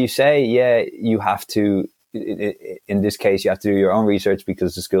so while you say, you have to, in this case, you have to do your own research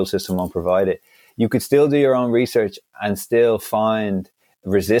because the school system won't provide it. You could still do your own research and still find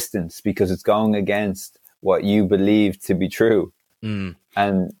resistance because it's going against what you believe to be true. Mm.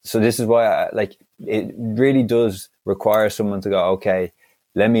 And so this is why it really does require someone to go, okay,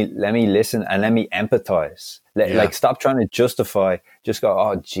 let me listen and let me empathize. Like, stop trying to justify, just go,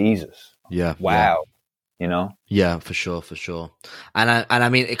 oh, Jesus. Yeah. Wow. Yeah, for sure. And I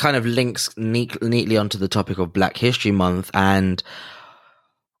mean, it kind of links neatly onto the topic of Black History Month. And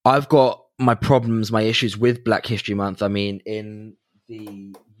I've got my problems, my issues with Black History Month. I mean, in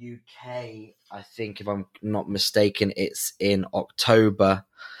the UK, I think, if I'm not mistaken, it's in October,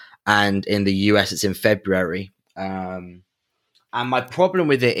 and in the US, it's in February. And my problem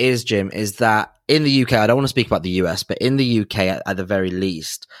with it is, Jim, is that in the UK, I don't want to speak about the US, but in the UK, at the very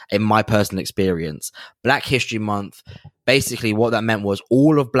least, in my personal experience, Black History Month, basically what that meant was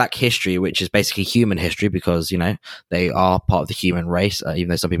all of Black history, which is basically human history, because, they are part of the human race, even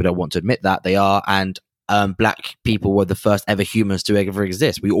though some people don't want to admit that they are. And Black people were the first ever humans to ever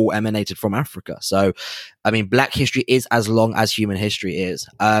exist. We all emanated from Africa. So, I mean, Black history is as long as human history is.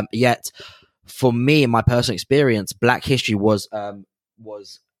 Yet, for me, in my personal experience, Black history was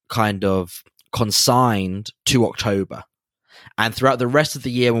kind of consigned to October. And throughout the rest of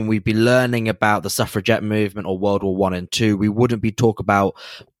the year, when we'd be learning about the suffragette movement or World War I and II, we wouldn't be taught about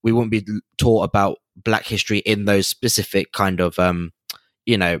Black history in those specific kind of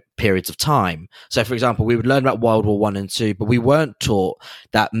periods of time. So, for example, we would learn about World War I and II, but we weren't taught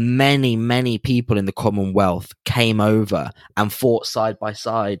that many, many people in the Commonwealth came over and fought side by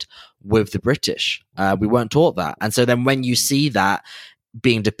side with the British. We weren't taught that. And so then when you see that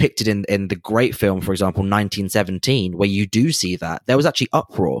being depicted in the great film, for example, 1917, where you do see that, there was actually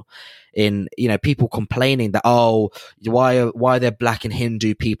uproar in, people complaining that, why are there Black and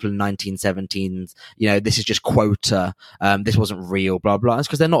Hindu people in 1917? This is just quota. This wasn't real, blah, blah. It's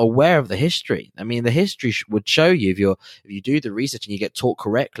because they're not aware of the history. I mean, the history would show you, if you do the research and you get taught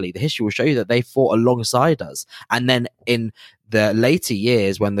correctly, the history will show you that they fought alongside us. And then in the later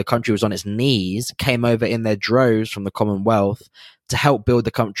years, when the country was on its knees, came over in their droves from the Commonwealth to help build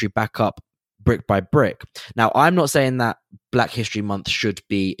the country back up brick by brick. Now, I'm not saying that Black History Month should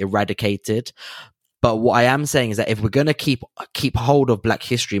be eradicated, but what I am saying is that if we're going to keep hold of Black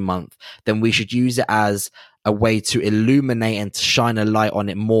History Month, then we should use it as a way to illuminate and to shine a light on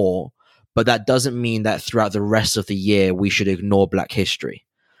it more. But that doesn't mean that throughout the rest of the year, we should ignore Black history.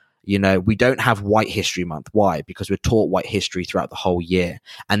 We don't have White History Month. Why? Because we're taught white history throughout the whole year.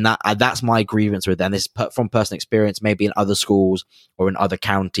 And that's my grievance with them. This is from personal experience. Maybe in other schools or in other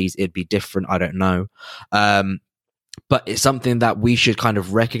counties, it'd be different. I don't know. But it's something that we should kind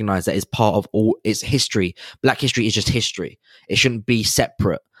of recognize that is part of all its history. Black history is just history. It shouldn't be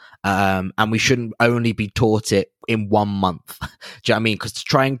separate. and we shouldn't only be taught it in 1 month. Do you know what I mean? Because to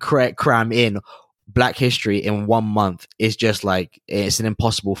try and cram in Black history in 1 month is just like, it's an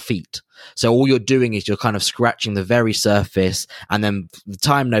impossible feat. So all you're doing is you're kind of scratching the very surface, and then the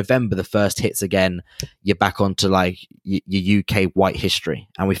time November the 1st hits again, you're back onto like your UK white history,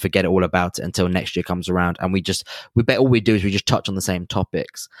 and we forget all about it until next year comes around, and we bet all we do is we just touch on the same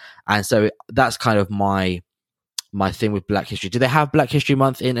topics. And so that's kind of my thing with Black history. Do they have Black History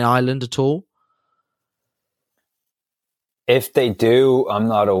Month in Ireland at all? If they do, I'm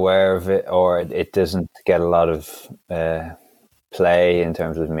not aware of it, or it doesn't get a lot of play in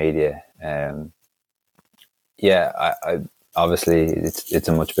terms of media. I obviously it's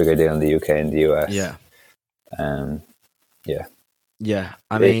a much bigger deal in the UK and the US. Yeah. Yeah.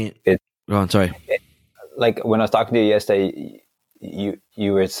 I mean, go on. Sorry. Like when I was talking to you yesterday,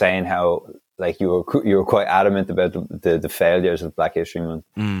 you were saying how like you were quite adamant about the failures of Black History Month,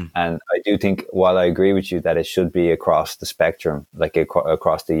 and I do think, while I agree with you that it should be across the spectrum, like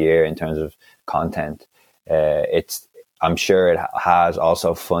across the year in terms of content, I'm sure it has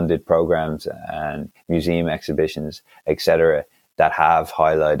also funded programs and museum exhibitions, etc., that have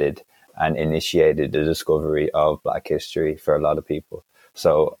highlighted and initiated the discovery of Black history for a lot of people.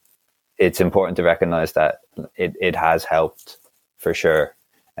 So it's important to recognize that it has helped for sure.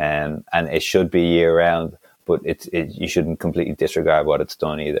 And it should be year round, but you shouldn't completely disregard what it's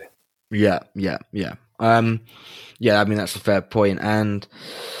done either. Yeah. I mean, that's a fair point. And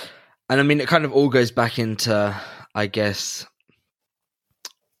I mean, it kind of all goes back into, I guess,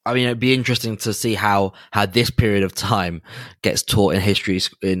 I mean, it'd be interesting to see how this period of time gets taught in history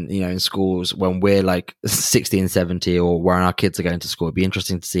in schools when we're like 60 and 70, or when our kids are going to school. It'd be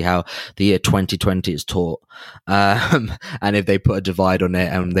interesting to see how the year 2020 is taught, and if they put a divide on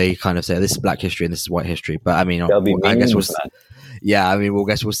it and they kind of say this is Black history and this is white history. But I mean, I guess we'll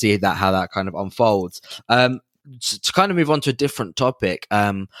see how that kind of unfolds. To kind of move on to a different topic,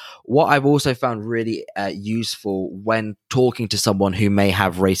 what I've also found really useful when talking to someone who may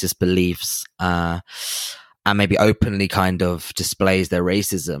have racist beliefs and maybe openly kind of displays their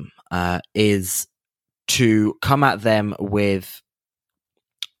racism is to come at them to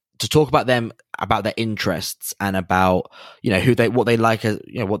talk about their interests and about what they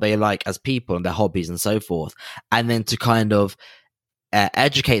like as people and their hobbies and so forth, and then to kind of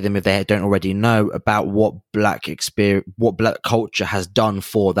educate them, if they don't already know, about what Black culture has done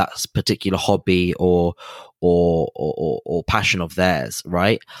for that particular hobby or passion of theirs,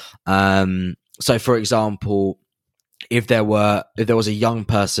 right? So, for example, if there was a young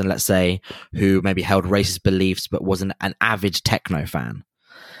person, let's say, who maybe held racist beliefs but was an avid techno fan,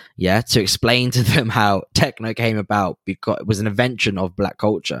 to explain to them how techno came about because it was an invention of Black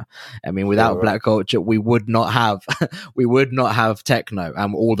culture. I mean, without Black culture, we would not have techno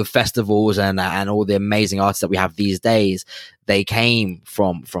and all the festivals and all the amazing artists that we have these days. They came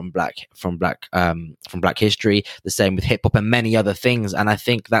from Black history. The same with hip hop and many other things. And I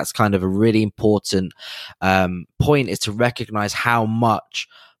think that's kind of a really important point, is to recognize how much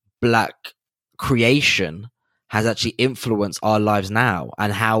Black creation has actually influenced our lives now,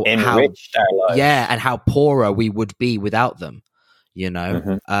 and how enriched our lives. Yeah, and how poorer we would be without them. And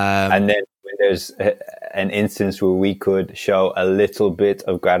then when there's an instance where we could show a little bit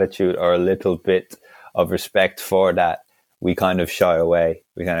of gratitude or a little bit of respect for that, we kind of shy away.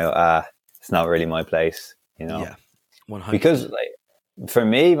 We kind of it's not really my place, Yeah, 100%. Because like for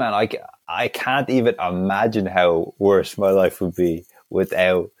me, man, I can't even imagine how worse my life would be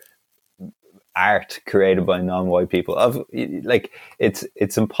without art created by non-white people.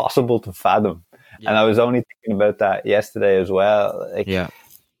 It's impossible to fathom. And I was only thinking about that yesterday as well.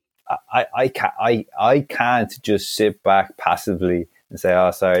 I can't just sit back passively and say,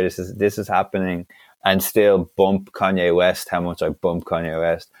 oh, sorry, this is happening, and still bump Kanye West how much I bump Kanye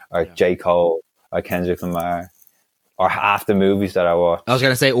West, or J. Cole, or Kendrick Lamar, or half the movies that I watch. I was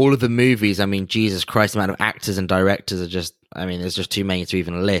going to say all of the movies. I mean, Jesus Christ, the amount of actors and directors are just, I mean, there's just too many to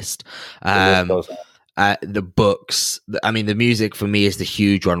even list. The books, I mean, the music for me is the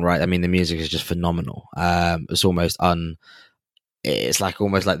huge one, right? I mean, the music is just phenomenal. It's almost it's like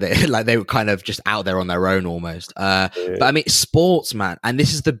almost like they were kind of just out there on their own almost. But I mean, sports, man, and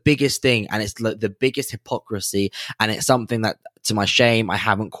this is the biggest thing, and it's like the biggest hypocrisy, and it's something that, to my shame, I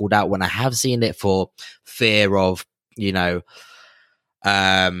haven't called out when I have seen it, for fear of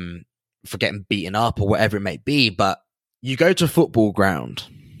for getting beaten up or whatever it may be. But you go to a football ground,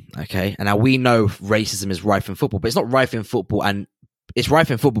 okay, and now we know racism is rife in football, but it's not rife in football and it's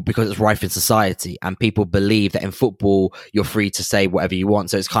rife in football because it's rife in society, and people believe that in football you're free to say whatever you want.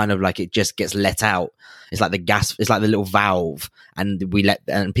 So it's kind of like it just gets let out. It's like the gas. It's like the little valve, and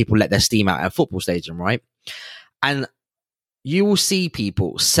people let their steam out at a football stadium, right? And you will see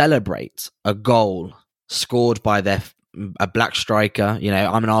people celebrate a goal scored by a black striker. You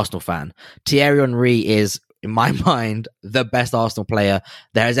know, I'm an Arsenal fan. Thierry Henry is, in my mind, the best Arsenal player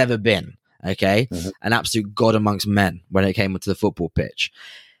there has ever been. Okay, an absolute god amongst men when it came onto the football pitch.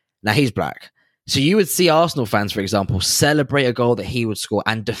 Now he's black. So you would see Arsenal fans, for example, celebrate a goal that he would score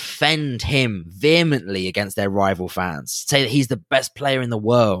and defend him vehemently against their rival fans, say that he's the best player in the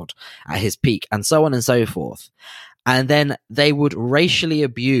world at his peak, and so on and so forth. And then they would racially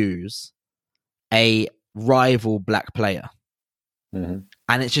abuse a rival black player. And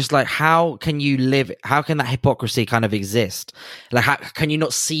it's just like, how can you live? How can that hypocrisy kind of exist? Like, how can you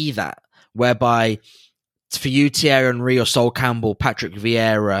not see that? Whereby, for you, Thierry Henry or Sol Campbell, Patrick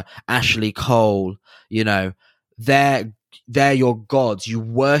Vieira, Ashley Cole, you know, they're your gods. You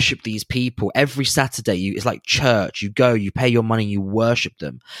worship these people every Saturday. It's like church. You go, you pay your money, you worship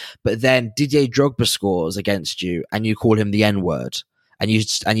them. But then Didier Drogba scores against you, and you call him the N-word, and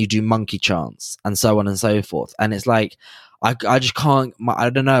you do monkey chants, and so on and so forth. And it's like, I just can't. I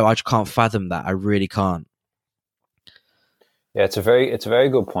don't know. I just can't fathom that. I really can't. Yeah, it's a very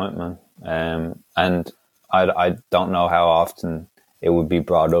good point, man. And I don't know how often it would be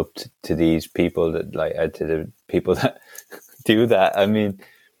brought up to these people that to the people that do that. I mean,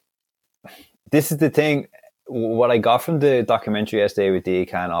 this is the thing. What I got from the documentary yesterday with Dia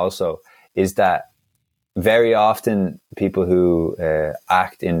Khan also is that very often people who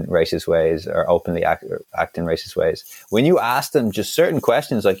act in racist ways or openly act in racist ways, when you ask them just certain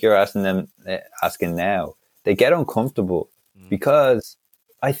questions like you're asking now, they get uncomfortable because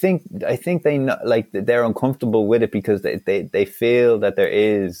I think they know, like, they're uncomfortable with it because they feel that there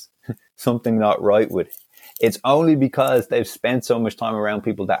is something not right with it. It's only because they've spent so much time around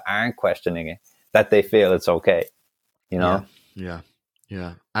people that aren't questioning it that they feel it's okay, you know? Yeah.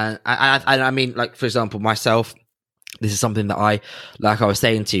 And I mean, like, for example, myself, this is something that I was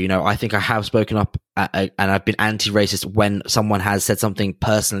saying to you, you know, I think I have spoken up and I've been anti-racist when someone has said something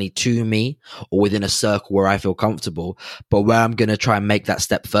personally to me or within a circle where I feel comfortable. But where I'm going to try and make that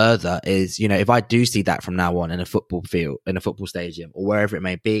step further is, you know, if I do see that from now on in a football field, in a football stadium, or wherever it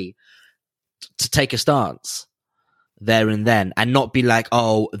may be, to take a stance there and then, and not be like,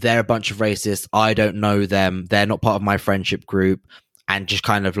 oh, they're a bunch of racists, I don't know them, they're not part of my friendship group, and just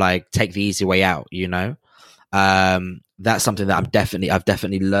kind of like take the easy way out, you know? That's something that I've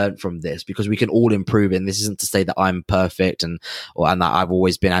definitely learned from this, because we can all improve. And this isn't to say that I'm perfect and that I've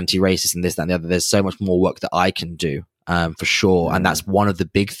always been anti-racist and this, that, and the other. There's so much more work that I can do, for sure. And that's one of the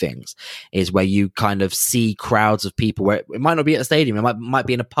big things, is where you kind of see crowds of people where it might not be at a stadium, it might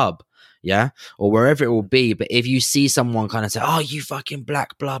be in a pub, yeah, or wherever it will be. But if you see someone kind of say, oh, you fucking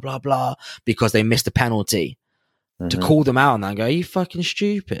black, blah, blah, blah, because they missed a penalty, to call them out on that and go, are you fucking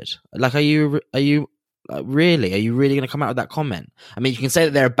stupid? Like, are you really? Are you really going to come out with that comment? I mean, you can say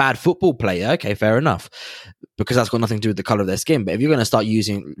that they're a bad football player. Okay, fair enough, because that's got nothing to do with the color of their skin. But if you're going to start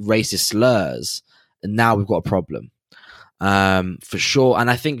using racist slurs, now we've got a problem, for sure. And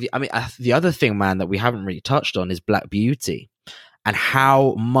I think, the other thing, man, that we haven't really touched on is Black Beauty and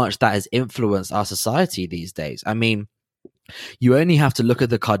how much that has influenced our society these days. I mean, you only have to look at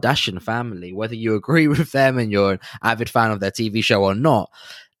the Kardashian family, whether you agree with them and you're an avid fan of their TV show or not.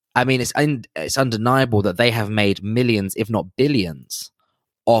 I mean, it's undeniable that they have made millions, if not billions,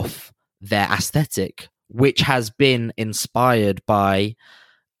 off their aesthetic, which has been inspired by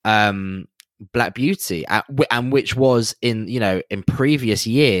Black Beauty, and which was in previous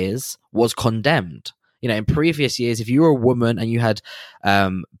years was condemned. You know, in previous years, if you were a woman and you had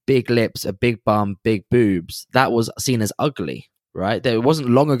big lips, a big bum, big boobs, that was seen as ugly, right? It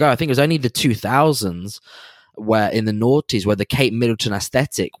wasn't long ago. I think it was only the 2000s, where in the noughties, where the Kate Middleton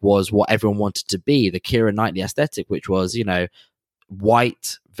aesthetic was what everyone wanted to be, the Keira Knightley aesthetic, which was,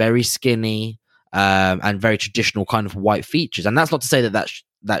 white, very skinny, and very traditional kind of white features. And that's not to say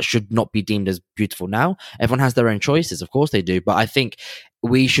that should not be deemed as beautiful now. Everyone has their own choices, of course they do. But I think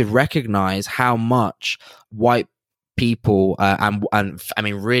we should recognize how much white people and I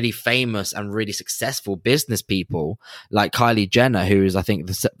mean really famous and really successful business people like Kylie Jenner, who is I think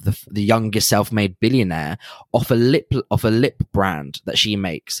the youngest self-made billionaire, off a lip brand that she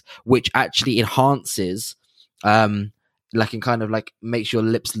makes, which actually enhances like and kind of like makes your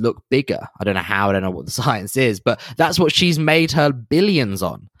lips look bigger. I don't know how, I don't know what the science is, but that's what she's made her billions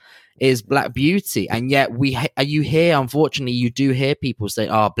on, is Black beauty. And yet you hear, unfortunately, you do hear people say,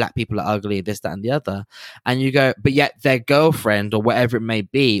 oh, Black people are ugly, this, that, and the other. And you go, but yet their girlfriend or whatever it may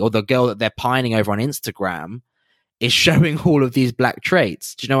be, or the girl that they're pining over on Instagram is showing all of these Black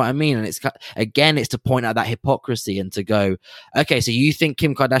traits. Do you know what I mean? And it's, again, it's to point out that hypocrisy and to go, okay, so you think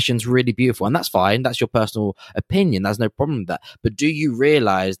Kim Kardashian's really beautiful, and that's fine. That's your personal opinion. There's no problem with that. But do you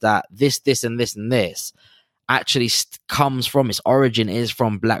realize that this, and this, and this actually comes from, its origin is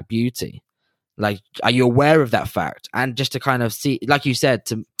from Black beauty? Like, are you aware of that fact? And just to kind of see, like you said,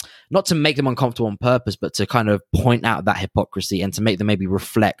 to not to make them uncomfortable on purpose, but to kind of point out that hypocrisy and to make them maybe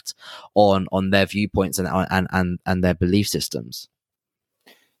reflect on their viewpoints and their belief systems.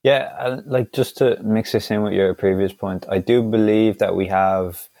 Yeah, like, just to mix this in with your previous point, I do believe that we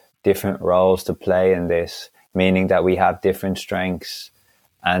have different roles to play in this, meaning that we have different strengths,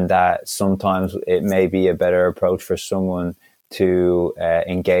 and that sometimes it may be a better approach for someone to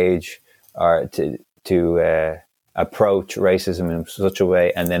engage or to approach racism in such a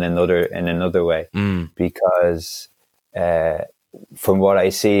way, and then another way. Because from what I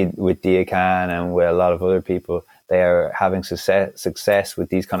see with Dia Khan and with a lot of other people, they are having success with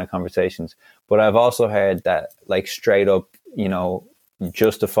these kind of conversations. But I've also heard that, like, straight up, you know,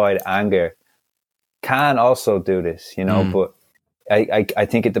 justified anger can also do this, you know. But I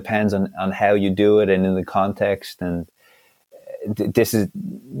think it depends on how you do it and in the context. And this is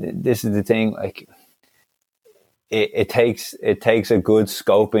the thing. Like, it takes a good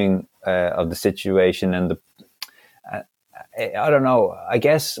scoping of the situation, and I don't know. I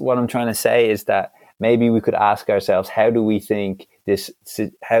guess what I'm trying to say is that maybe we could ask ourselves, how do we think this?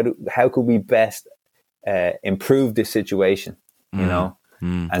 How could we best improve this situation? You know,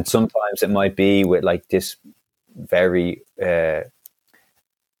 and sometimes it might be with, like, this very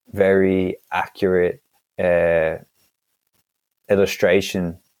very accurate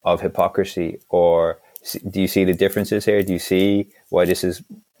illustration of hypocrisy. Or do you see the differences here? Do you see why this is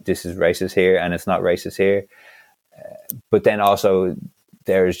racist here and it's not racist here? But then also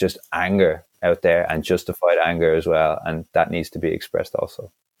there is just anger out there, and justified anger as well, and that needs to be expressed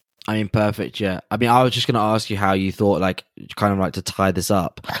also. I mean, perfect. Yeah. I mean, I was just going to ask you how you thought, like, kind of like to tie this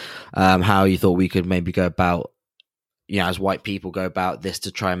up, how you thought we could maybe go about, you know, as white people go about this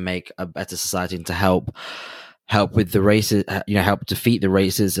to try and make a better society and to help with the racism, you know, help defeat the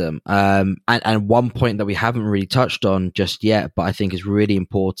racism. And one point that we haven't really touched on just yet, but I think is really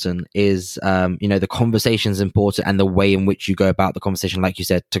important, is, you know, the conversation is important, and the way in which you go about the conversation, like you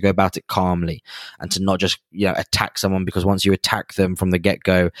said, to go about it calmly and to not just, you know, attack someone, because once you attack them from the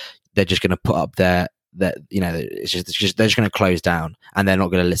get-go, they're just going to put up that, you know, it's just they're just going to close down, and they're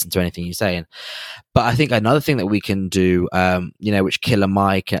not going to listen to anything you're saying. But I think another thing that we can do, you know, which Killer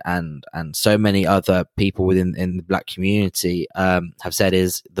Mike and so many other people in the Black community have said,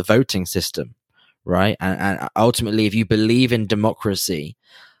 is the voting system, right? And ultimately, if you believe in democracy,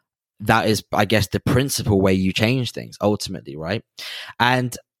 that is, I guess, the principal way you change things ultimately, right?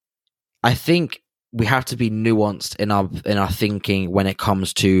 And I think we have to be nuanced in our thinking when it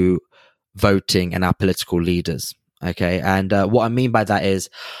comes to voting and our political leaders. Okay. And what I mean by that is,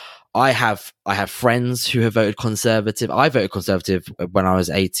 I have friends who have voted Conservative. I voted Conservative when I was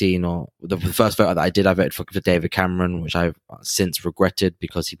 18, or the first vote that I did, I voted for David Cameron, which I've since regretted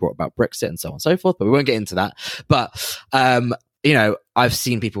because he brought about Brexit and so on and so forth, but we won't get into that. But you know, I've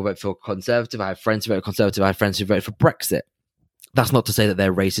seen people vote for Conservative. I have friends who voted Conservative. I have friends who voted for Brexit. That's not to say that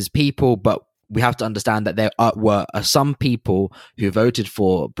they're racist people, but we have to understand that there were some people who voted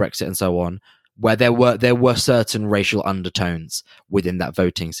for Brexit and so on, where there were certain racial undertones within that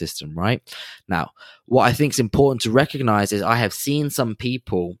voting system, right? Now, what I think is important to recognize is I have seen some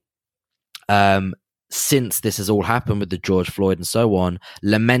people, since this has all happened with the George Floyd and so on,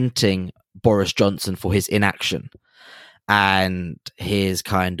 lamenting Boris Johnson for his inaction and his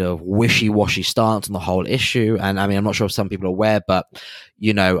kind of wishy-washy stance on the whole issue. And I mean, I'm not sure if some people are aware, but,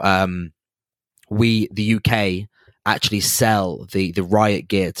 you know, the UK actually sell the riot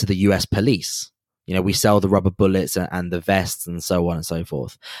gear to the US police. You know, we sell the rubber bullets and the vests and so on and so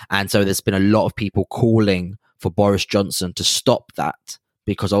forth. And so there's been a lot of people calling for Boris Johnson to stop that,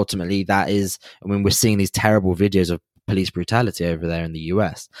 because ultimately that is, I mean, we're seeing these terrible videos of police brutality over there in the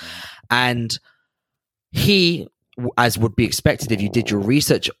US. And he, as would be expected if you did your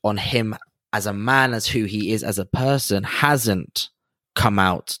research on him as a man, as who he is as a person, hasn't come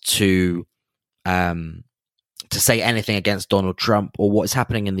out to say anything against Donald Trump or what's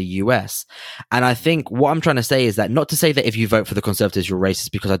happening in the US. And I think what I'm trying to say is that, not to say that if you vote for the Conservatives you're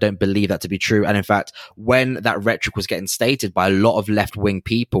racist, because I don't believe that to be true. And in fact, when that rhetoric was getting stated by a lot of left-wing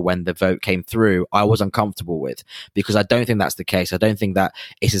people when the vote came through, I was uncomfortable with, because I don't think that's the case. I don't think that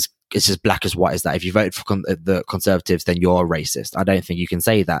it is it's as black as white as that. If you voted for the Conservatives, then you're a racist. I don't think you can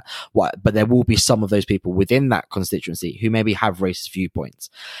say that. But there will be some of those people within that constituency who maybe have racist viewpoints.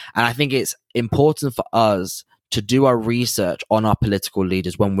 And I think it's important for us to do our research on our political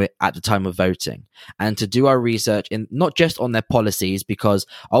leaders when we're at the time of voting, and to do our research in not just on their policies, because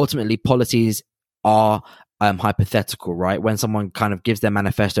ultimately policies are hypothetical, right? When someone kind of gives their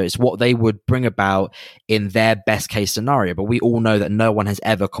manifesto, it's what they would bring about in their best case scenario. But we all know that no one has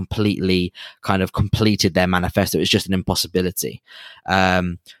ever completely kind of completed their manifesto. It's just an impossibility.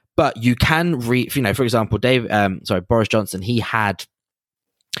 But you can read, for example, Boris Johnson, he had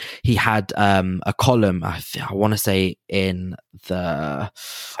a column, I want to say in the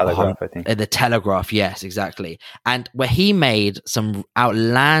Telegraph, I think. In the Telegraph, yes, exactly. And where he made some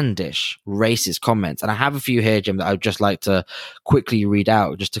outlandish racist comments. And I have a few here, Jim, that I'd just like to quickly read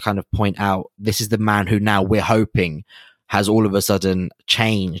out, just to kind of point out, this is the man who now we're hoping has all of a sudden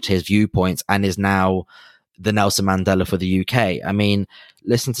changed his viewpoints and is now the Nelson Mandela for the UK. I mean,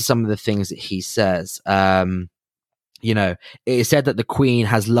 listen to some of the things that he says. It is said that the Queen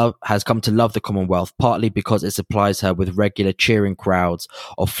has come to love the Commonwealth, partly because it supplies her with regular cheering crowds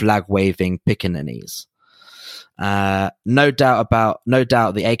of flag-waving pickaninnies. No doubt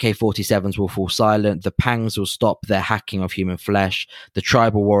the AK-47s will fall silent, the pangs will stop their hacking of human flesh, the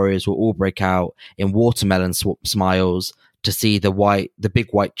tribal warriors will all break out in watermelon smiles to see the big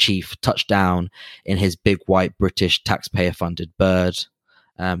white chief touch down in his big white British taxpayer-funded bird.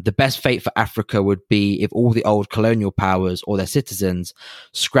 The best fate for Africa would be if all the old colonial powers or their citizens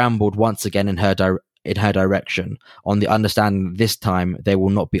scrambled once again in her direction, on the understanding that this time they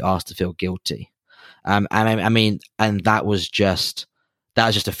will not be asked to feel guilty. And that was just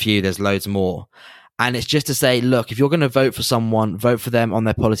a few. There's loads more. And it's just to say, look, if you're going to vote for someone, vote for them on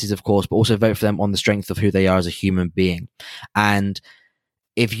their policies, of course, but also vote for them on the strength of who they are as a human being. And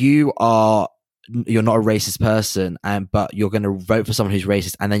if you're not a racist person, but you're going to vote for someone who's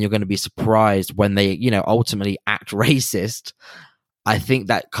racist, and then you're going to be surprised when they, ultimately act racist, I think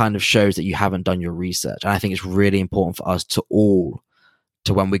that kind of shows that you haven't done your research. And I think it's really important for us to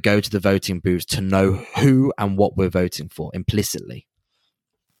when we go to the voting booths, to know who and what we're voting for implicitly.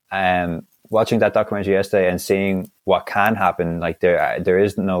 Watching that documentary yesterday and seeing what can happen, like there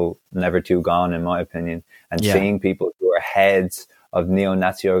is no never too gone, in my opinion, and seeing people who are heads of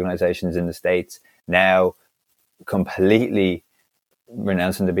neo-Nazi organizations in the States now completely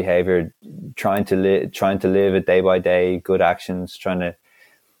renouncing the behavior, trying to live it day by day, good actions, trying to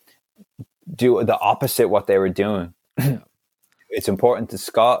do the opposite what they were doing. It's important to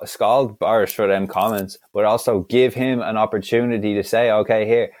scald Boris for them comments, but also give him an opportunity to say, okay,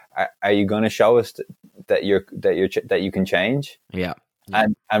 here, are you going to show us that you can change? Yeah.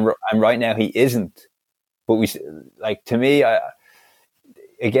 And right now he isn't. But to me, I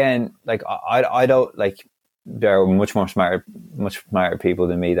don't like. There are much smarter people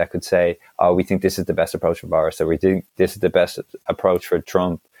than me that could say, "Oh, we think this is the best approach for Boris, or we think this is the best approach for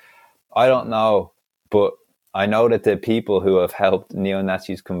Trump." I don't know, but I know that the people who have helped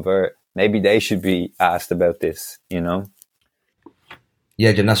neo-Nazis convert, maybe they should be asked about this.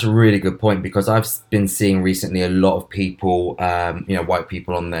 Yeah, Jim, that's a really good point, because I've been seeing recently a lot of people, white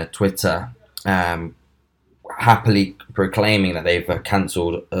people on their Twitter, happily proclaiming that they've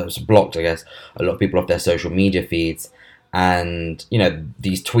cancelled, blocked, I guess, a lot of people off their social media feeds. And,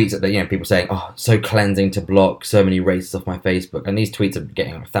 these tweets that people saying, oh, so cleansing to block so many racists off my Facebook. And these tweets are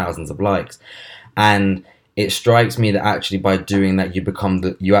getting thousands of likes. And it strikes me that actually by doing that, you're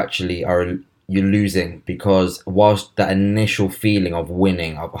losing, because whilst that initial feeling of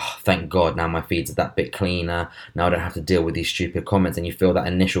winning, of thank God, now my feeds are that bit cleaner, now I don't have to deal with these stupid comments, and you feel that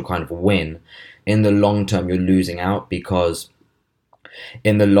initial kind of win, in the long term you're losing out, because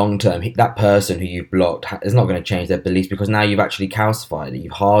in the long term that person who you've blocked is not going to change their beliefs, because now you've actually calcified it,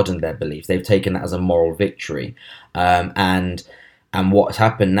 you've hardened their beliefs, they've taken that as a moral victory, and what's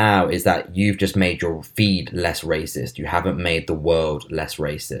happened now is that you've just made your feed less racist. You haven't made the world less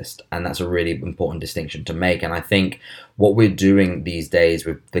racist. And that's a really important distinction to make. And I think what we're doing these days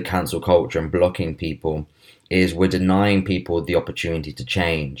with the cancel culture and blocking people is we're denying people the opportunity to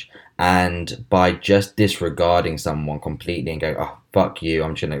change. And by just disregarding someone completely and going, oh, fuck you,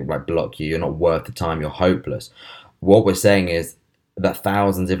 I'm just going to block you, you're not worth the time, you're hopeless. What we're saying is that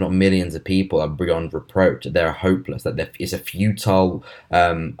thousands, if not millions of people are beyond reproach, that they're hopeless, that it's a futile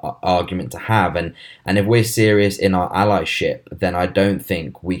argument to have. And if we're serious in our allyship, then I don't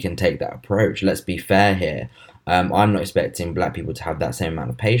think we can take that approach. Let's be fair here. I'm not expecting black people to have that same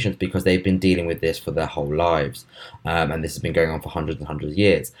amount of patience, because they've been dealing with this for their whole lives. And this has been going on for hundreds and hundreds of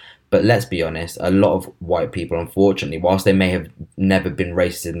years. But let's be honest, a lot of white people, unfortunately, whilst they may have never been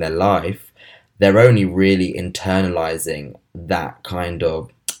racist in their life, they're only really internalizing that kind of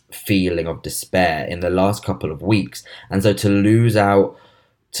feeling of despair in the last couple of weeks. And so to lose out,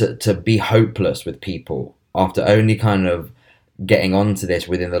 to be hopeless with people after only kind of getting onto this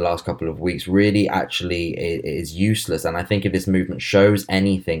within the last couple of weeks really actually is useless. And I think if this movement shows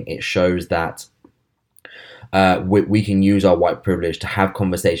anything, it shows that we can use our white privilege to have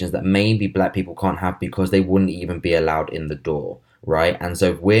conversations that maybe black people can't have because they wouldn't even be allowed in the door, right? And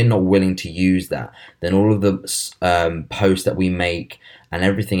so if we're not willing to use that, then all of the posts that we make and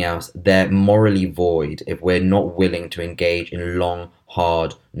everything else, they're morally void if we're not willing to engage in long,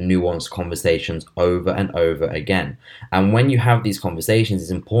 hard, nuanced conversations over and over again. And when you have these conversations,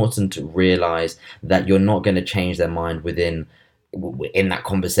 it's important to realize that you're not going to change their mind in that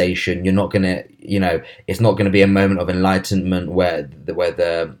conversation. You're not gonna, it's not gonna be a moment of enlightenment where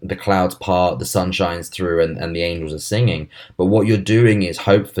the clouds part, the sun shines through, and the angels are singing. But what you're doing is,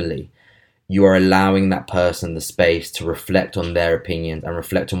 hopefully, you are allowing that person the space to reflect on their opinions and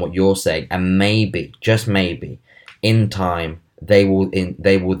reflect on what you're saying, and maybe, just maybe, in time, they will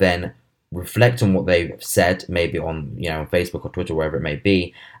then reflect on what they've said, maybe on on Facebook or Twitter, wherever it may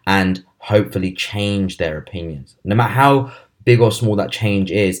be, and hopefully change their opinions. No matter how big or small that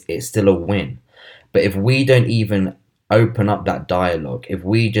change is, it's still a win. But if we don't even open up that dialogue, if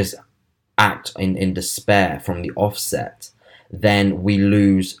we just act in despair from the offset, then we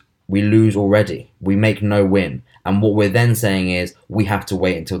lose already. We make no win. And what we're then saying is we have to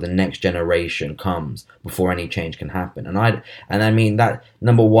wait until the next generation comes before any change can happen. And I mean that,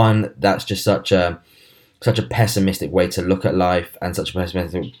 number one, that's just such a pessimistic way to look at life, and such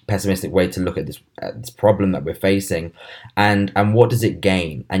a pessimistic way to look at this problem that we're facing, and what does it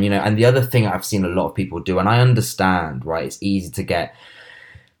gain? And and the other thing I've seen a lot of people do, and I understand, right? It's easy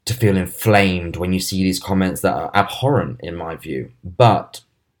to feel inflamed when you see these comments that are abhorrent in my view. But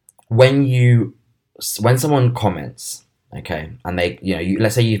when someone comments, okay, and they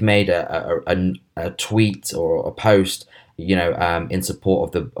let's say you've made a tweet or a post, in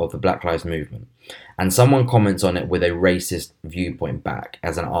support of the Black Lives Movement, and someone comments on it with a racist viewpoint back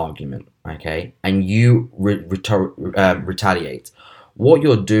as an argument, okay, and you retaliate. What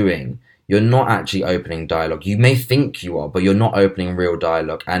you're doing, you're not actually opening dialogue. You may think you are, but you're not opening real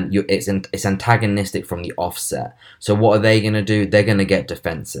dialogue, and it's antagonistic from the offset. So what are they going to do? They're going to get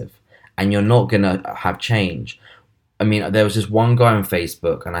defensive, and you're not going to have change. I mean, there was this one guy on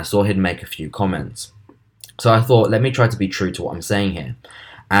Facebook, and I saw he'd make a few comments. So I thought, let me try to be true to what I'm saying here.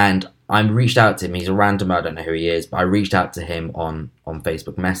 And I reached out to him. He's a random, I don't know who he is, but I reached out to him on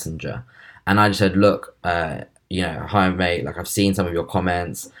Facebook Messenger. And I just said, look, hi mate, like I've seen some of your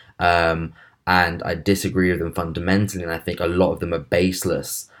comments, and I disagree with them fundamentally, and I think a lot of them are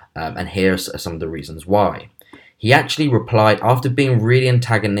baseless, and here are some of the reasons why. He actually replied, after being really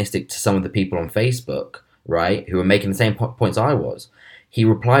antagonistic to some of the people on Facebook, right, who were making the same points I was. He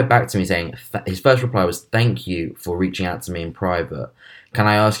replied back to me saying, his first reply was, "Thank you for reaching out to me in private. Can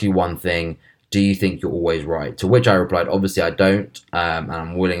I ask you one thing? Do you think you're always right?" To which I replied, obviously I don't, and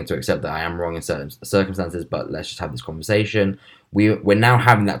I'm willing to accept that I am wrong in certain circumstances, but let's just have this conversation. We're now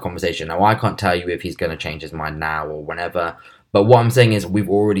having that conversation. Now, I can't tell you if he's going to change his mind now or whenever, but what I'm saying is we've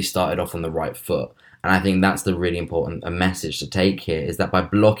already started off on the right foot. And I think that's the really important message to take here, is that by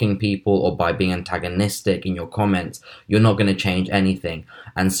blocking people or by being antagonistic in your comments, you're not going to change anything.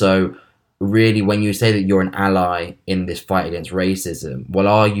 And so really, when you say that you're an ally in this fight against racism, well,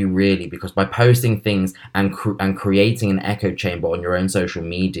 are you really? Because by posting things and creating an echo chamber on your own social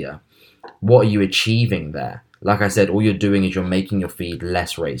media, what are you achieving there? Like I said, all you're doing is you're making your feed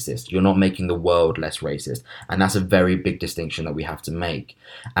less racist. You're not making the world less racist. And that's a very big distinction that we have to make.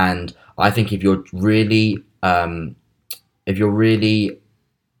 And I think if you're really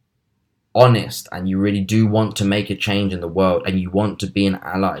honest and you really do want to make a change in the world and you want to be an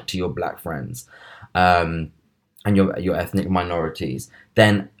ally to your black friends, and your ethnic minorities,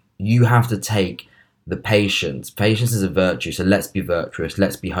 then you have to take the patience. Patience is a virtue, so let's be virtuous,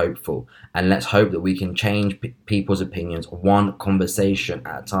 let's be hopeful, and let's hope that we can change people's opinions one conversation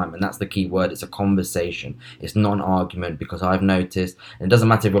at a time. And that's the key word, it's a conversation. It's not an argument, because I've noticed, and it doesn't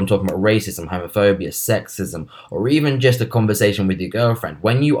matter if I'm talking about racism, homophobia, sexism, or even just a conversation with your girlfriend.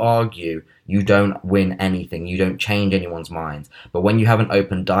 When you argue, you don't win anything, you don't change anyone's minds. But when you have an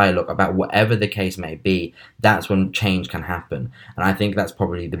open dialogue about whatever the case may be, that's when change can happen. And I think that's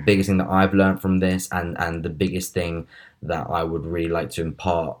probably the biggest thing that I've learned from this, and the biggest thing that I would really like to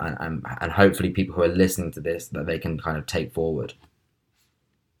impart, and hopefully people who are listening to this, that they can kind of take forward.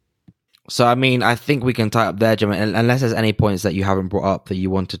 So, I mean, I think we can tie up there, Jim, unless there's any points that you haven't brought up that you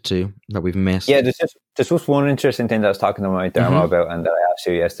wanted to, that we've missed. Yeah, there's just one interesting thing that I was talking to my Dermo about, and that I asked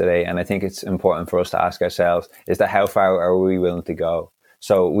you yesterday, and I think it's important for us to ask ourselves, is that how far are we willing to go?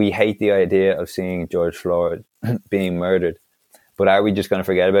 So we hate the idea of seeing George Floyd being murdered, but are we just going to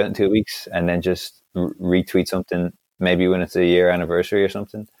forget about it in 2 weeks and then just retweet something, maybe when it's a year anniversary or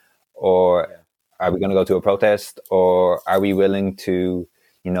something? Or are we going to go to a protest? Or are we willing to,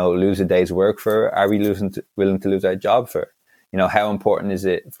 lose a day's work for it? Are we willing to lose our job for it? How important is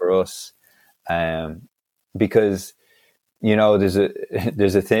it for us? Because, there's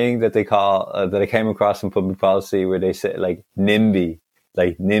a thing that they call, that I came across in public policy, where they say like NIMBY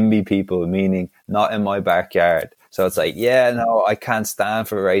people, meaning not in my backyard. So it's like, I can't stand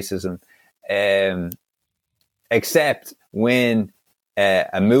for racism, except when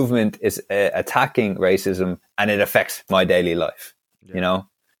a movement is attacking racism and it affects my daily life,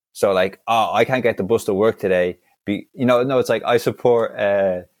 So like, I can't get the bus to work today. It's like I support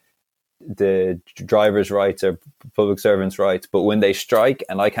the drivers' rights or public servants' rights, but when they strike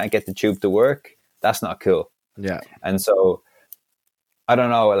and I can't get the tube to work, that's not cool. Yeah. And so I don't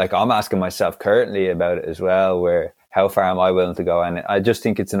know, like I'm asking myself currently about it as well, where how far am I willing to go? And I just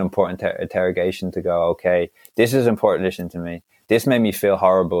think it's an important interrogation to go, okay, this is an important issue to me. This made me feel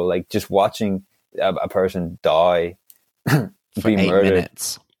horrible. Like just watching a person die, be murdered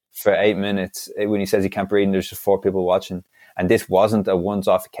for 8 minutes when he says he can't breathe and there's just 4 people watching. And this wasn't a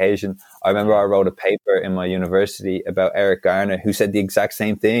once-off occasion. I remember I wrote a paper in my university about Eric Garner, who said the exact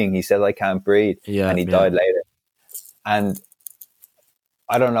same thing. He said, I can't breathe. And he died later. And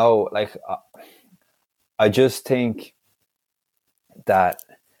I don't know, like, I just think that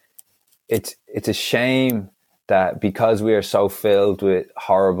it's a shame that because we are so filled with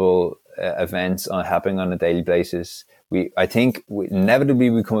horrible events happening on a daily basis, I think inevitably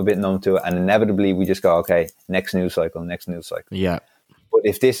we become a bit numb to it, and inevitably we just go, okay, next news cycle. Yeah. But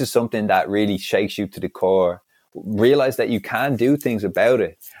if this is something that really shakes you to the core, realize that you can do things about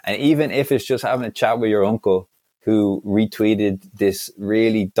it. And even if it's just having a chat with your uncle who retweeted this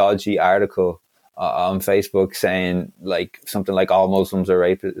really dodgy article on Facebook saying like something like all Muslims are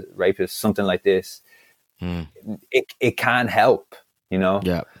rapists, something like this, it can help,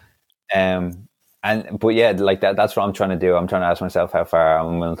 Yeah. But yeah, like that's what I'm trying to do. I'm trying to ask myself how far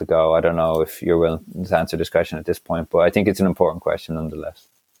I'm willing to go. I don't know if you're willing to answer this question at this point, but I think it's an important question nonetheless.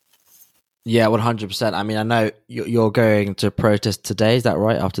 Yeah, 100%. I mean, I know you're going to protest today. Is that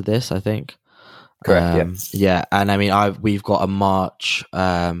right? After this, I think. Correct. Yeah. And I mean, we've got a march.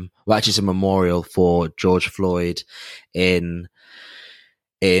 Actually, it's a memorial for George Floyd in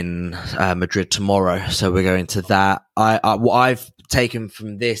Madrid tomorrow. So we're going to that. What I've taken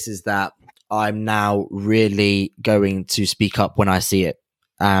from this is that I'm now really going to speak up when I see it.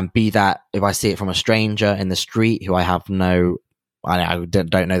 Be that if I see it from a stranger in the street who I don't know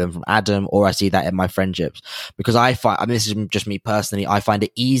them from Adam, or I see that in my friendships, because I find, I mean, this is just me personally, I find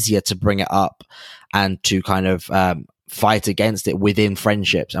it easier to bring it up and to kind of fight against it within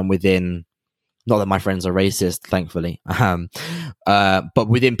friendships and within, not that my friends are racist, thankfully, but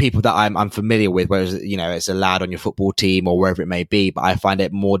within people that I'm familiar with, whereas, it's a lad on your football team or wherever it may be, but I find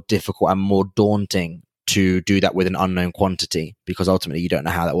it more difficult and more daunting to do that with an unknown quantity, because ultimately you don't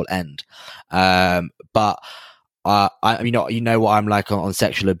know how that will end. But you know what I'm like on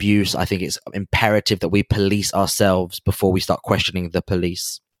sexual abuse. I think it's imperative that we police ourselves before we start questioning the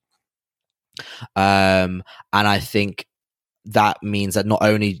police. And I think that means that not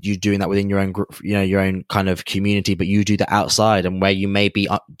only you doing that within your own group, your own kind of community, but you do that outside, and where you maybe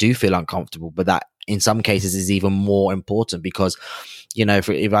do feel uncomfortable, but that in some cases is even more important, because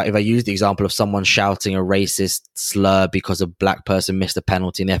if I use the example of someone shouting a racist slur because a black person missed a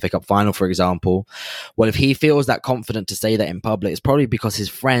penalty in the FA Cup final, for example, well, if he feels that confident to say that in public, it's probably because his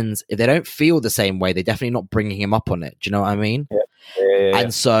friends, if they don't feel the same way, they're definitely not bringing him up on it. Do you know what I mean? Yeah.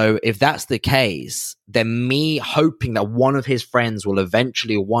 And so if that's the case, then me hoping that one of his friends will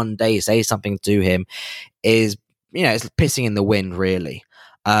eventually one day say something to him is, it's pissing in the wind, really.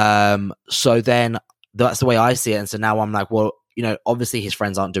 So then that's the way I see it. And so now I'm like, well, obviously his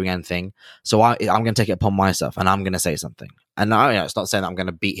friends aren't doing anything, so I'm going to take it upon myself and I'm going to say something. And it's not saying that I'm going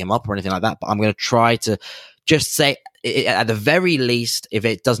to beat him up or anything like that, but I'm going to try to just say, at the very least, if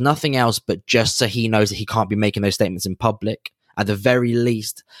it does nothing else, but just so he knows that he can't be making those statements in public, at the very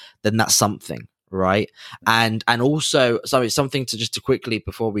least, then that's something, right? And also, so it's something to quickly,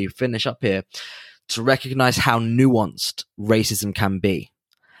 before we finish up here, to recognize how nuanced racism can be,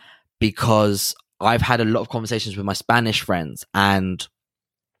 because I've had a lot of conversations with my Spanish friends, and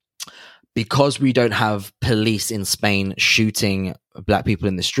because we don't have police in Spain shooting black people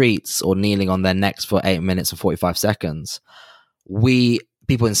in the streets or kneeling on their necks for 8 minutes and 45 seconds,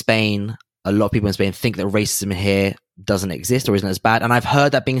 people in Spain, a lot of people in Spain think that racism here doesn't exist or isn't as bad. And I've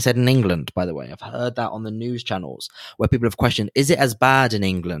heard that being said in England, by the way. I've heard that on the news channels where people have questioned, is it as bad in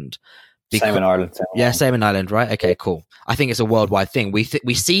England? Same in Ireland. Same in Ireland, right? Okay, cool. I think it's a worldwide thing. We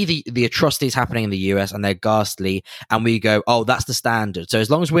see the atrocities happening in the US and they're ghastly, and we go, oh, that's the standard. So as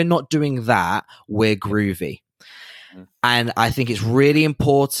long as we're not doing that, we're groovy. And I think it's really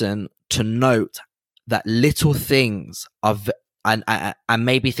important to note that little things are and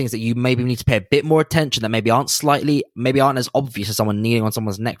maybe things that you maybe need to pay a bit more attention that maybe aren't as obvious as someone kneeling on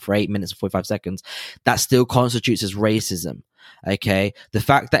someone's neck for 8 minutes and 45 seconds, that still constitutes as racism. Okay, the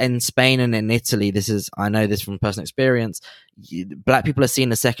fact that in Spain and in Italy, I know this from personal experience, black people are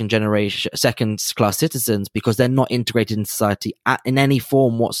seen as second class citizens because they're not integrated in society in any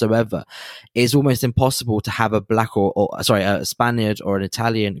form whatsoever. It's almost impossible to have a black a Spaniard or an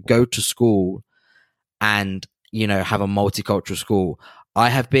Italian go to school and, you know, have a multicultural school. I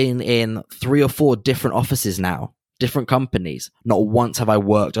have been in 3 or 4 different offices now, different companies. Not once have I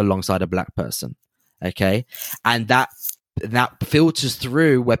worked alongside a black person. Okay, and that filters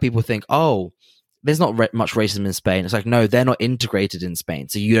through where people think, oh, there's not much racism in Spain. It's like, no, they're not integrated in Spain,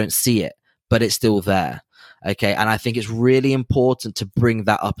 so you don't see it, but it's still there. Okay, and I think it's really important to bring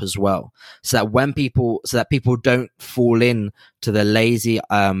that up as well, so that people don't fall in to the lazy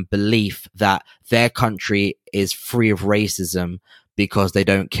belief that their country is free of racism because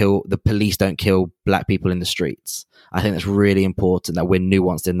the police don't kill black people in the streets. I think that's really important that we're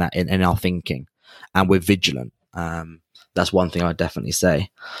nuanced in that in our thinking, and we're vigilant. That's one thing I'd definitely say.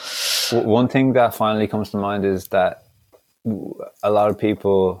 One thing that finally comes to mind is that a lot of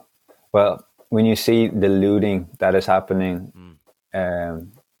people, well, when you see the looting that is happening, to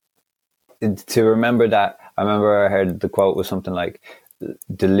remember that, I remember I heard the quote was something like,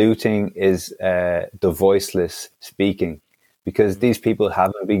 the looting is the voiceless speaking, because these people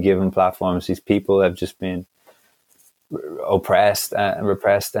haven't been given platforms. These people have just been oppressed and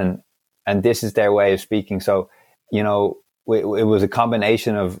repressed, and this is their way of speaking. So, you know, it was a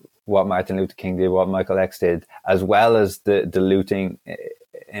combination of what Martin Luther King did, what Michael X did, as well as the looting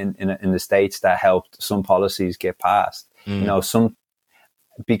in the States that helped some policies get passed. You know,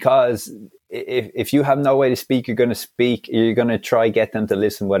 because if you have no way to speak, you're going to try get them to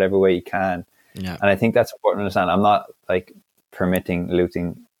listen whatever way you can. Yeah. And I think that's important to understand. I'm not like permitting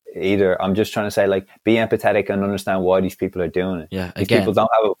looting either. I'm just trying to say, like, be empathetic and understand why these people are doing it. Yeah, these people don't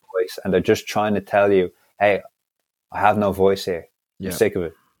have a voice, and they're just trying to tell you, hey, I have no voice here. I'm sick of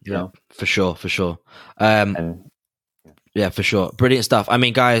it. You know? For sure. Yeah, for sure. Brilliant stuff. I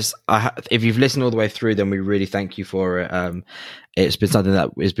mean, guys, if you've listened all the way through, then we really thank you for it. It's been something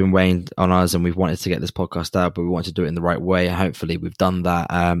that has been weighing on us, and we've wanted to get this podcast out, but we want to do it in the right way. Hopefully we've done that.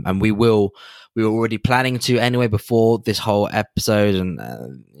 And we were already planning to anyway before this whole episode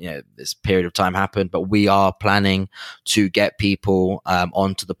and this period of time happened, but we are planning to get people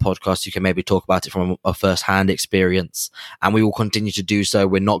onto the podcast who can maybe talk about it from a first-hand experience, and we will continue to do so.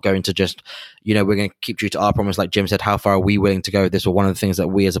 We're not going to just, we're going to keep true to our promise. Like Jim said, how far are we willing to go? This was one of the things that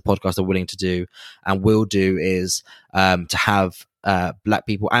we as a podcast are willing to do and will do, is to have black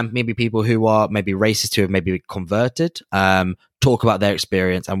people and maybe people who are maybe racist, who have maybe converted, talk about their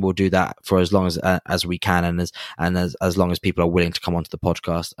experience, and we'll do that for as long as we can, and as long as people are willing to come onto the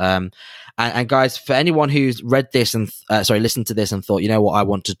podcast. And guys, for anyone who's read this and listened to this and thought, you know what, I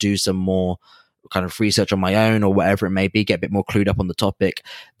want to do some more kind of research on my own or whatever it may be, get a bit more clued up on the topic,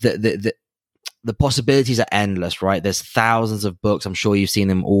 the possibilities are endless, right? There's thousands of books. I'm sure you've seen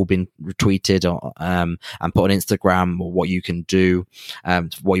them all been retweeted and put on Instagram, or what you can do,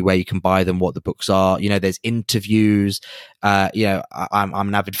 where you can buy them, what the books are. There's interviews. I'm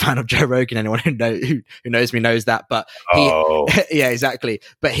an avid fan of Joe Rogan. Anyone who knows me knows that. But yeah, exactly.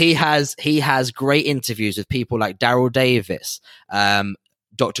 But he has great interviews with people like Daryl Davis,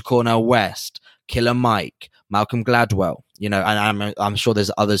 Dr. Cornel West, Killer Mike, Malcolm Gladwell, and I'm sure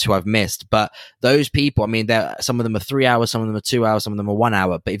there's others who I've missed, but those people, I mean, some of them are 3 hours, some of them are 2 hours, some of them are 1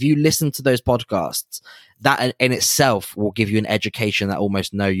 hour. But if you listen to those podcasts, that in itself will give you an education that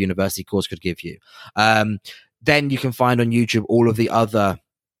almost no university course could give you. Then you can find on YouTube all of the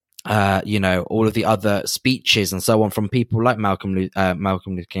other speeches and so on from people like Martin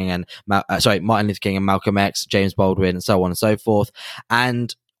Luther King and Malcolm X, James Baldwin, and so on and so forth.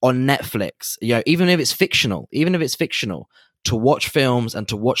 And on Netflix, even if it's fictional, to watch films and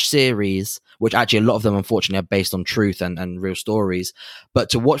to watch series, which actually a lot of them unfortunately are based on truth and real stories, but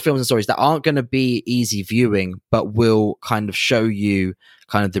to watch films and stories that aren't going to be easy viewing, but will kind of show you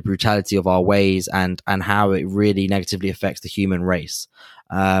kind of the brutality of our ways and how it really negatively affects the human race.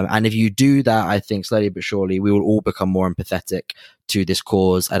 And if you do that, I think slowly but surely we will all become more empathetic to this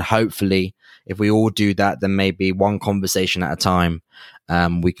cause. And hopefully, if we all do that, then maybe one conversation at a time,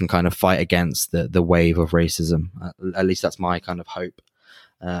 we can kind of fight against the wave of racism. At least that's my kind of hope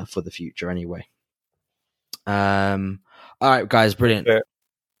for the future anyway. All right, guys, brilliant. Sure.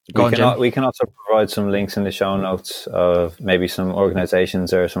 We can also provide some links in the show notes of maybe some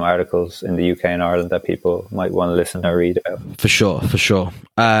organizations or some articles in the UK and Ireland that people might want to listen or read about. For sure.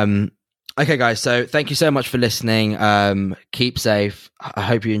 Okay, guys, so thank you so much for listening. Keep safe. I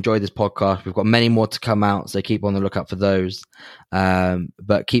hope you enjoyed this podcast. We've got many more to come out, so keep on the lookout for those.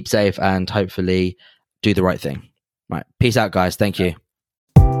 But keep safe and hopefully do the right thing. Right. Peace out, guys. Thank you.